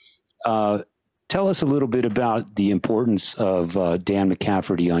T-shirt. Tell us a little bit about the importance of Dan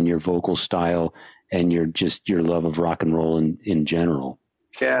McCafferty on your vocal style and your love of rock and roll in general.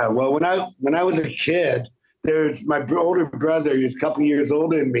 Yeah, well, when I was a kid, there's my older brother. He's a couple years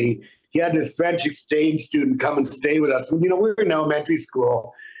older than me. He had this French exchange student come and stay with us. And, you know, we were in elementary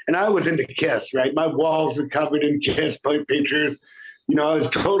school, and I was into Kiss, right? My walls were covered in Kiss pictures. You know, I was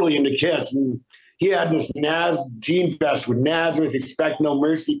totally into Kiss. And he had this jean vest with Nazareth Expect No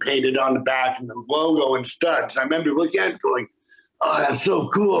Mercy painted on the back and the logo and studs. I remember looking at it going, oh, that's so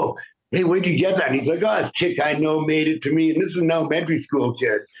cool. Hey, where'd you get that? And he's like, oh, this chick I know made it to me. And this is an elementary school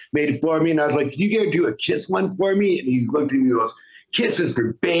kid made it for me. And I was like, can you get do a Kiss one for me? And he looked at me and goes, Kisses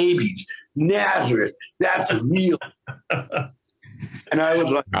for babies. Nazareth, that's real. And I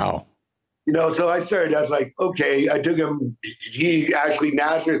was like, wow. You know, so I was like, okay, I took him.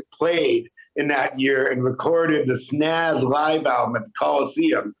 Nazareth played in that year and recorded the Snaz live album at the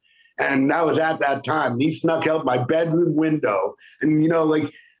Coliseum. And that was at that time. He snuck out my bedroom window. And, you know,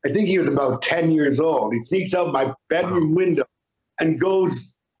 like, I think he was about 10 years old. He sneaks out my bedroom window and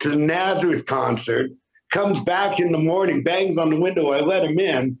goes to the Nazareth concert, comes back in the morning, bangs on the window. I let him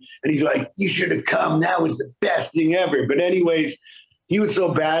in, and he's like, you should have come. That was the best thing ever. But anyways, he was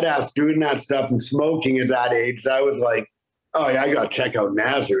so badass doing that stuff and smoking at that age that I was like, oh, yeah, I got to check out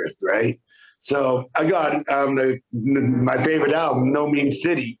Nazareth, right? So I got my favorite album, No Mean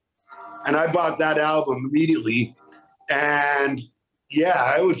City, and I bought that album immediately. And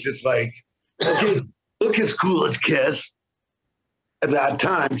yeah, I was just like, okay, look as cool as Kiss at that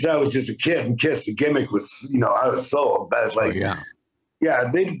time, because I was just a kid, and Kiss, the gimmick was, you know, I was sold. But it's like,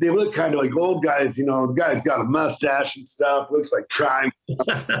 yeah, they look kind of like old guys, you know, the guy's got a mustache and stuff, looks like Crime. You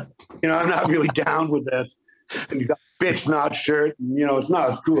know, I'm not really down with this. And he's got a bitch not shirt, and, you know, it's not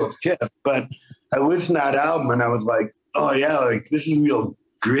as cool as Kiss. But I listened to that album, and I was like, oh, yeah, like, this is real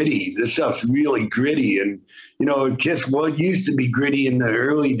gritty. This stuff's really gritty. And, you know, Kiss, well, it used to be gritty in the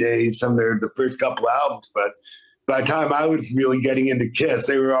early days, some of the first couple albums, but by the time I was really getting into Kiss,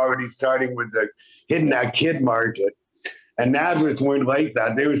 they were already starting with the hitting that kid market. And Nazareth weren't like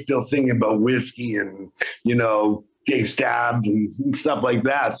that. They were still singing about whiskey and, you know, getting stabbed and stuff like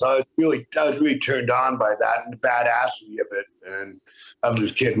that. So I was really turned on by that and the badassery of it, and of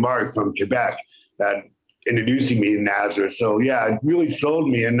this kid Mark from Quebec that introducing me to Nazareth. So yeah, it really sold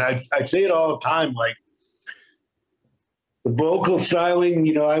me. And I say it all the time, like, the vocal styling,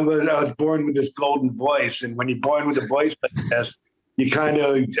 you know, I was born with this golden voice. And when you're born with a voice like this, you kind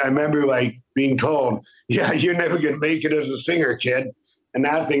of, I remember like being told, yeah, you're never going to make it as a singer, kid, and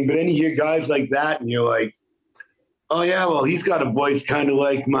that thing. But then you hear guys like that and you're like, oh yeah, well, he's got a voice kind of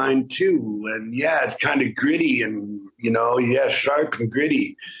like mine too. And yeah, it's kind of gritty and, you know, yeah, sharp and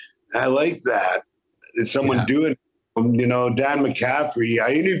gritty. I like that. There's someone doing, you know, Dan McCaffrey,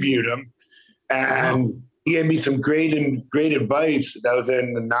 I interviewed him, and he gave me some great advice. That was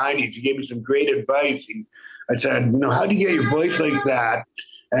in the 90s. He gave me some great advice. I said, you know, how do you get your voice like that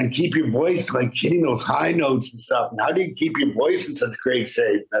and keep your voice like hitting those high notes and stuff? And how do you keep your voice in such great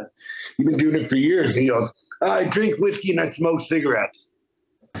shape? And you've been doing it for years. And he goes, I drink whiskey and I smoke cigarettes.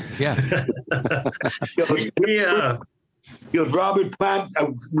 Yeah. He goes, Robert Plant,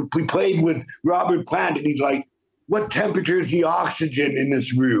 we played with Robert Plant, and he's like, what temperature is the oxygen in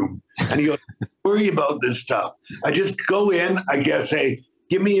this room? And he goes, worry about this stuff. I just go in, I guess, say,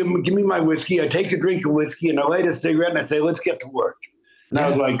 give me my whiskey. I take a drink of whiskey and I light a cigarette and I say, let's get to work. And I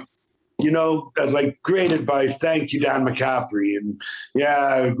was like, you know, great advice. Thank you, Dan McCaffrey. And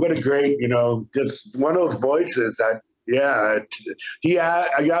yeah, what a great, you know, just one of those voices. I got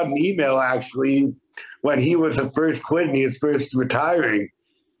an email actually when he was first quitting, he was first retiring,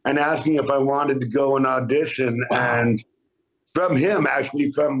 and asking if I wanted to go and audition. Wow. And from him,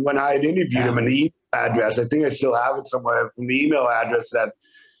 actually, from when I had interviewed him, and the email address, I think I still have it somewhere, from the email address that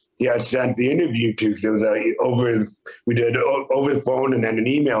he had sent the interview to, because it was we did over the phone and then an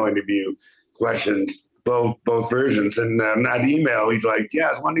email interview, questions, both versions. And that email, he's like, yeah,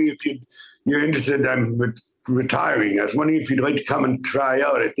 I was wondering if you're interested in retiring. I was wondering if you'd like to come and try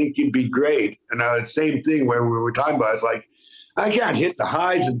out. I think you'd be great. And same thing where we were talking about, I was like, I can't hit the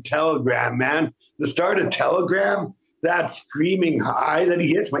highs in Telegram, man. The start of Telegram, that screaming high that he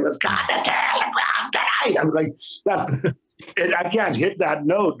hits, when he goes, God, the Telegram tonight. I'm like, I can't hit that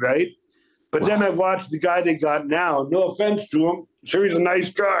note, right? But then I watched the guy they got now. No offense to him. Sure, he's a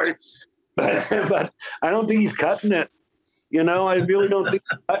nice guy. But I don't think he's cutting it. You know, I really don't think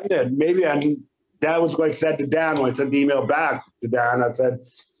he's cutting it. Maybe that was what I said to Dan when I sent the email back to Dan. I said,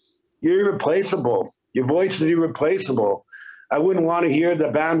 you're irreplaceable. Your voice is irreplaceable. I wouldn't want to hear the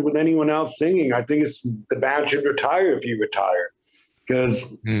band with anyone else singing. I think the band should retire if you retire. Because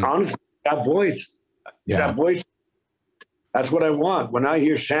honestly, that voice, that's what I want. When I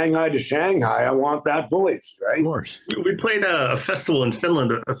hear Shanghai to Shanghai, I want that voice, right? Of course. We played a festival in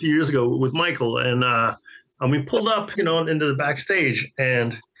Finland a few years ago with Michael, and we pulled up, you know, into the backstage,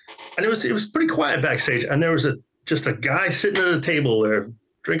 and it was pretty quiet backstage, and there was just a guy sitting at a table there,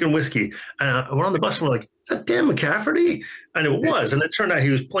 drinking whiskey. And we're on the bus and we're like, is that Dan McCafferty? And it was. And it turned out he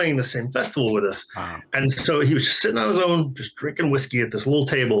was playing the same festival with us. Wow. And so he was just sitting on his own, just drinking whiskey at this little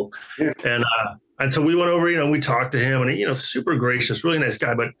table. And so we went over, we talked to him, and he, super gracious, really nice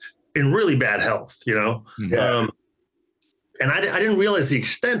guy, but in really bad health, Yeah. And I didn't realize the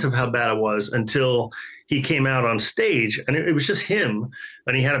extent of how bad it was until he came out on stage, and it was just him.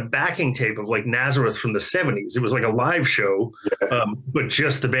 And he had a backing tape of like Nazareth from the 70s. It was like a live show, but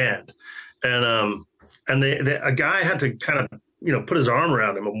just the band. And a guy had to kind of, put his arm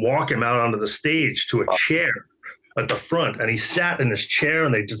around him and walk him out onto the stage to a chair at the front. And he sat in his chair,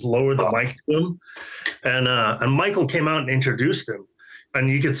 and they just lowered the mic to him. And Michael came out and introduced him. And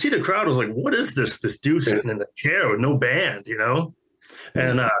you could see the crowd was like, what is this dude sitting in the chair with no band,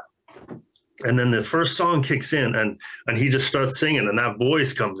 And then the first song kicks in, and he just starts singing, and that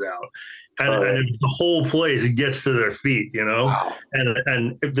voice comes out. And the whole place gets to their feet, Wow. and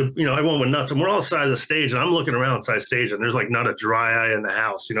everyone went nuts. And we're all side of the stage, and I'm looking around side stage, and there's like not a dry eye in the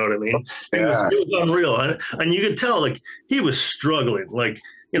house. You know what I mean? It was unreal. And you could tell like he was struggling. Like,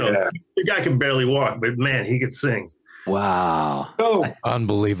 the guy could barely walk, but man, he could sing. Wow. Oh,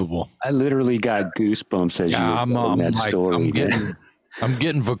 Unbelievable. I literally got goosebumps as you were telling that story. I'm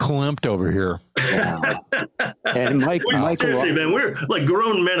getting verklempt over here. Wow. And Michael, seriously, man, we're like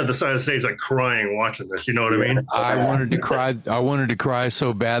grown men at the side of the stage, like crying watching this. You know what I mean? I wanted to cry. I wanted to cry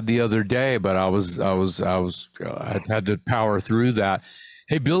so bad the other day, but I had to power through that.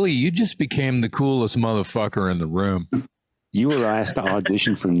 Hey, Billy, you just became the coolest motherfucker in the room. you were asked to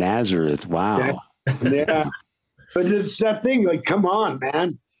audition for Nazareth. Wow. Yeah. But it's that thing, like, come on,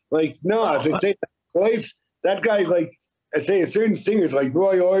 man. Like, no, as I say, that guy, like, I say, certain singers, like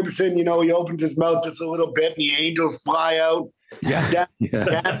Roy Orbison, he opens his mouth just a little bit, and the angels fly out. Yeah.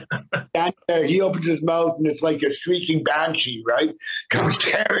 He opens his mouth, and it's like a shrieking banshee, right? Comes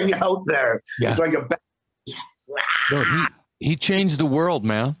tearing out there. Yeah. It's like a No, he changed the world,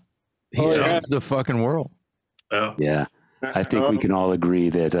 man. He changed the fucking world. Yeah. I think we can all agree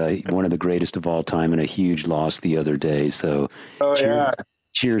that one of the greatest of all time, and a huge loss the other day. So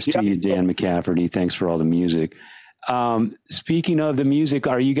cheers to you, Dan McCafferty. Thanks for all the music. Speaking of the music,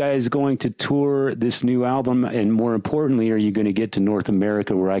 are you guys going to tour this new album? And more importantly, are you going to get to North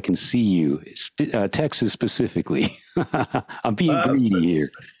America where I can see you, Texas specifically? I'm being greedy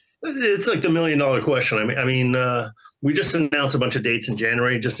here. It's like the $1 million question. I mean, we just announced a bunch of dates in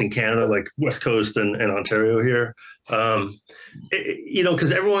January, just in Canada, like West Coast and Ontario here.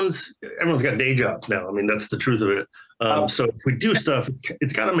 Because everyone's got day jobs now. I mean, that's the truth of it. So if we do stuff,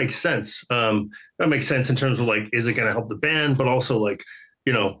 it's got to make sense. That makes sense in terms of like, is it going to help the band? But also like,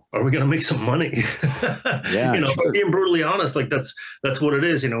 are we going to make some money? Yeah, sure. Being brutally honest, like that's what it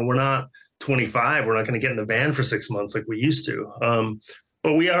is. We're not 25. We're not going to get in the band for 6 months like we used to.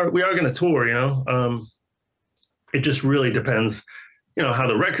 But we are going to tour. It just really depends. How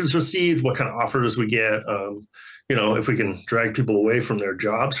the record's received, what kind of offers we get. If we can drag people away from their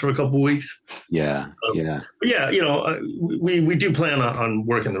jobs for a couple of weeks. Yeah. We do plan on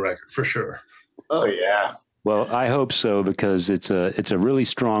working the record for sure. Oh yeah. Well, I hope so, because it's a really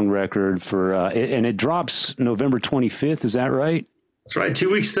strong record and it drops November 25th. Is that right? That's right.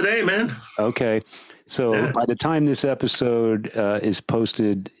 2 weeks today, man. Okay. So by the time this episode is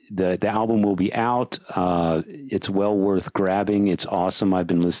posted, the album will be out. It's well worth grabbing. It's awesome. I've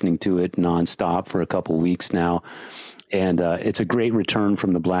been listening to it nonstop for a couple weeks now. And it's a great return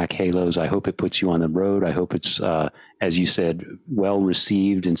from the Black Halos. I hope it puts you on the road. I hope it's, as you said, well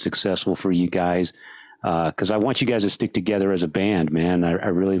received and successful for you guys. Because I want you guys to stick together as a band, man. I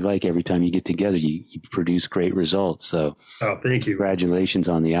really like every time you get together, you produce great results. So thank you. Congratulations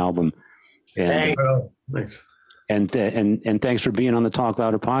on the album. And, thanks. And thanks for being on the Talk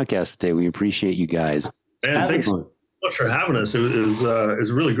Louder podcast today. We appreciate you guys. And thanks so much for having us. It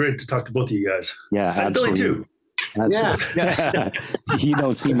was really great to talk to both of you guys. Yeah, and Billy too. Yeah. You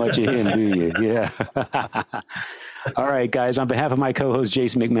don't see much of him, do you? Yeah. All right, guys. On behalf of my co-host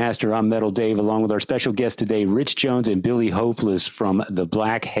Jason McMaster, I'm Metal Dave, along with our special guest today, Rich Jones and Billy Hopeless from the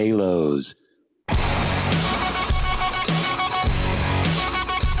Black Halos.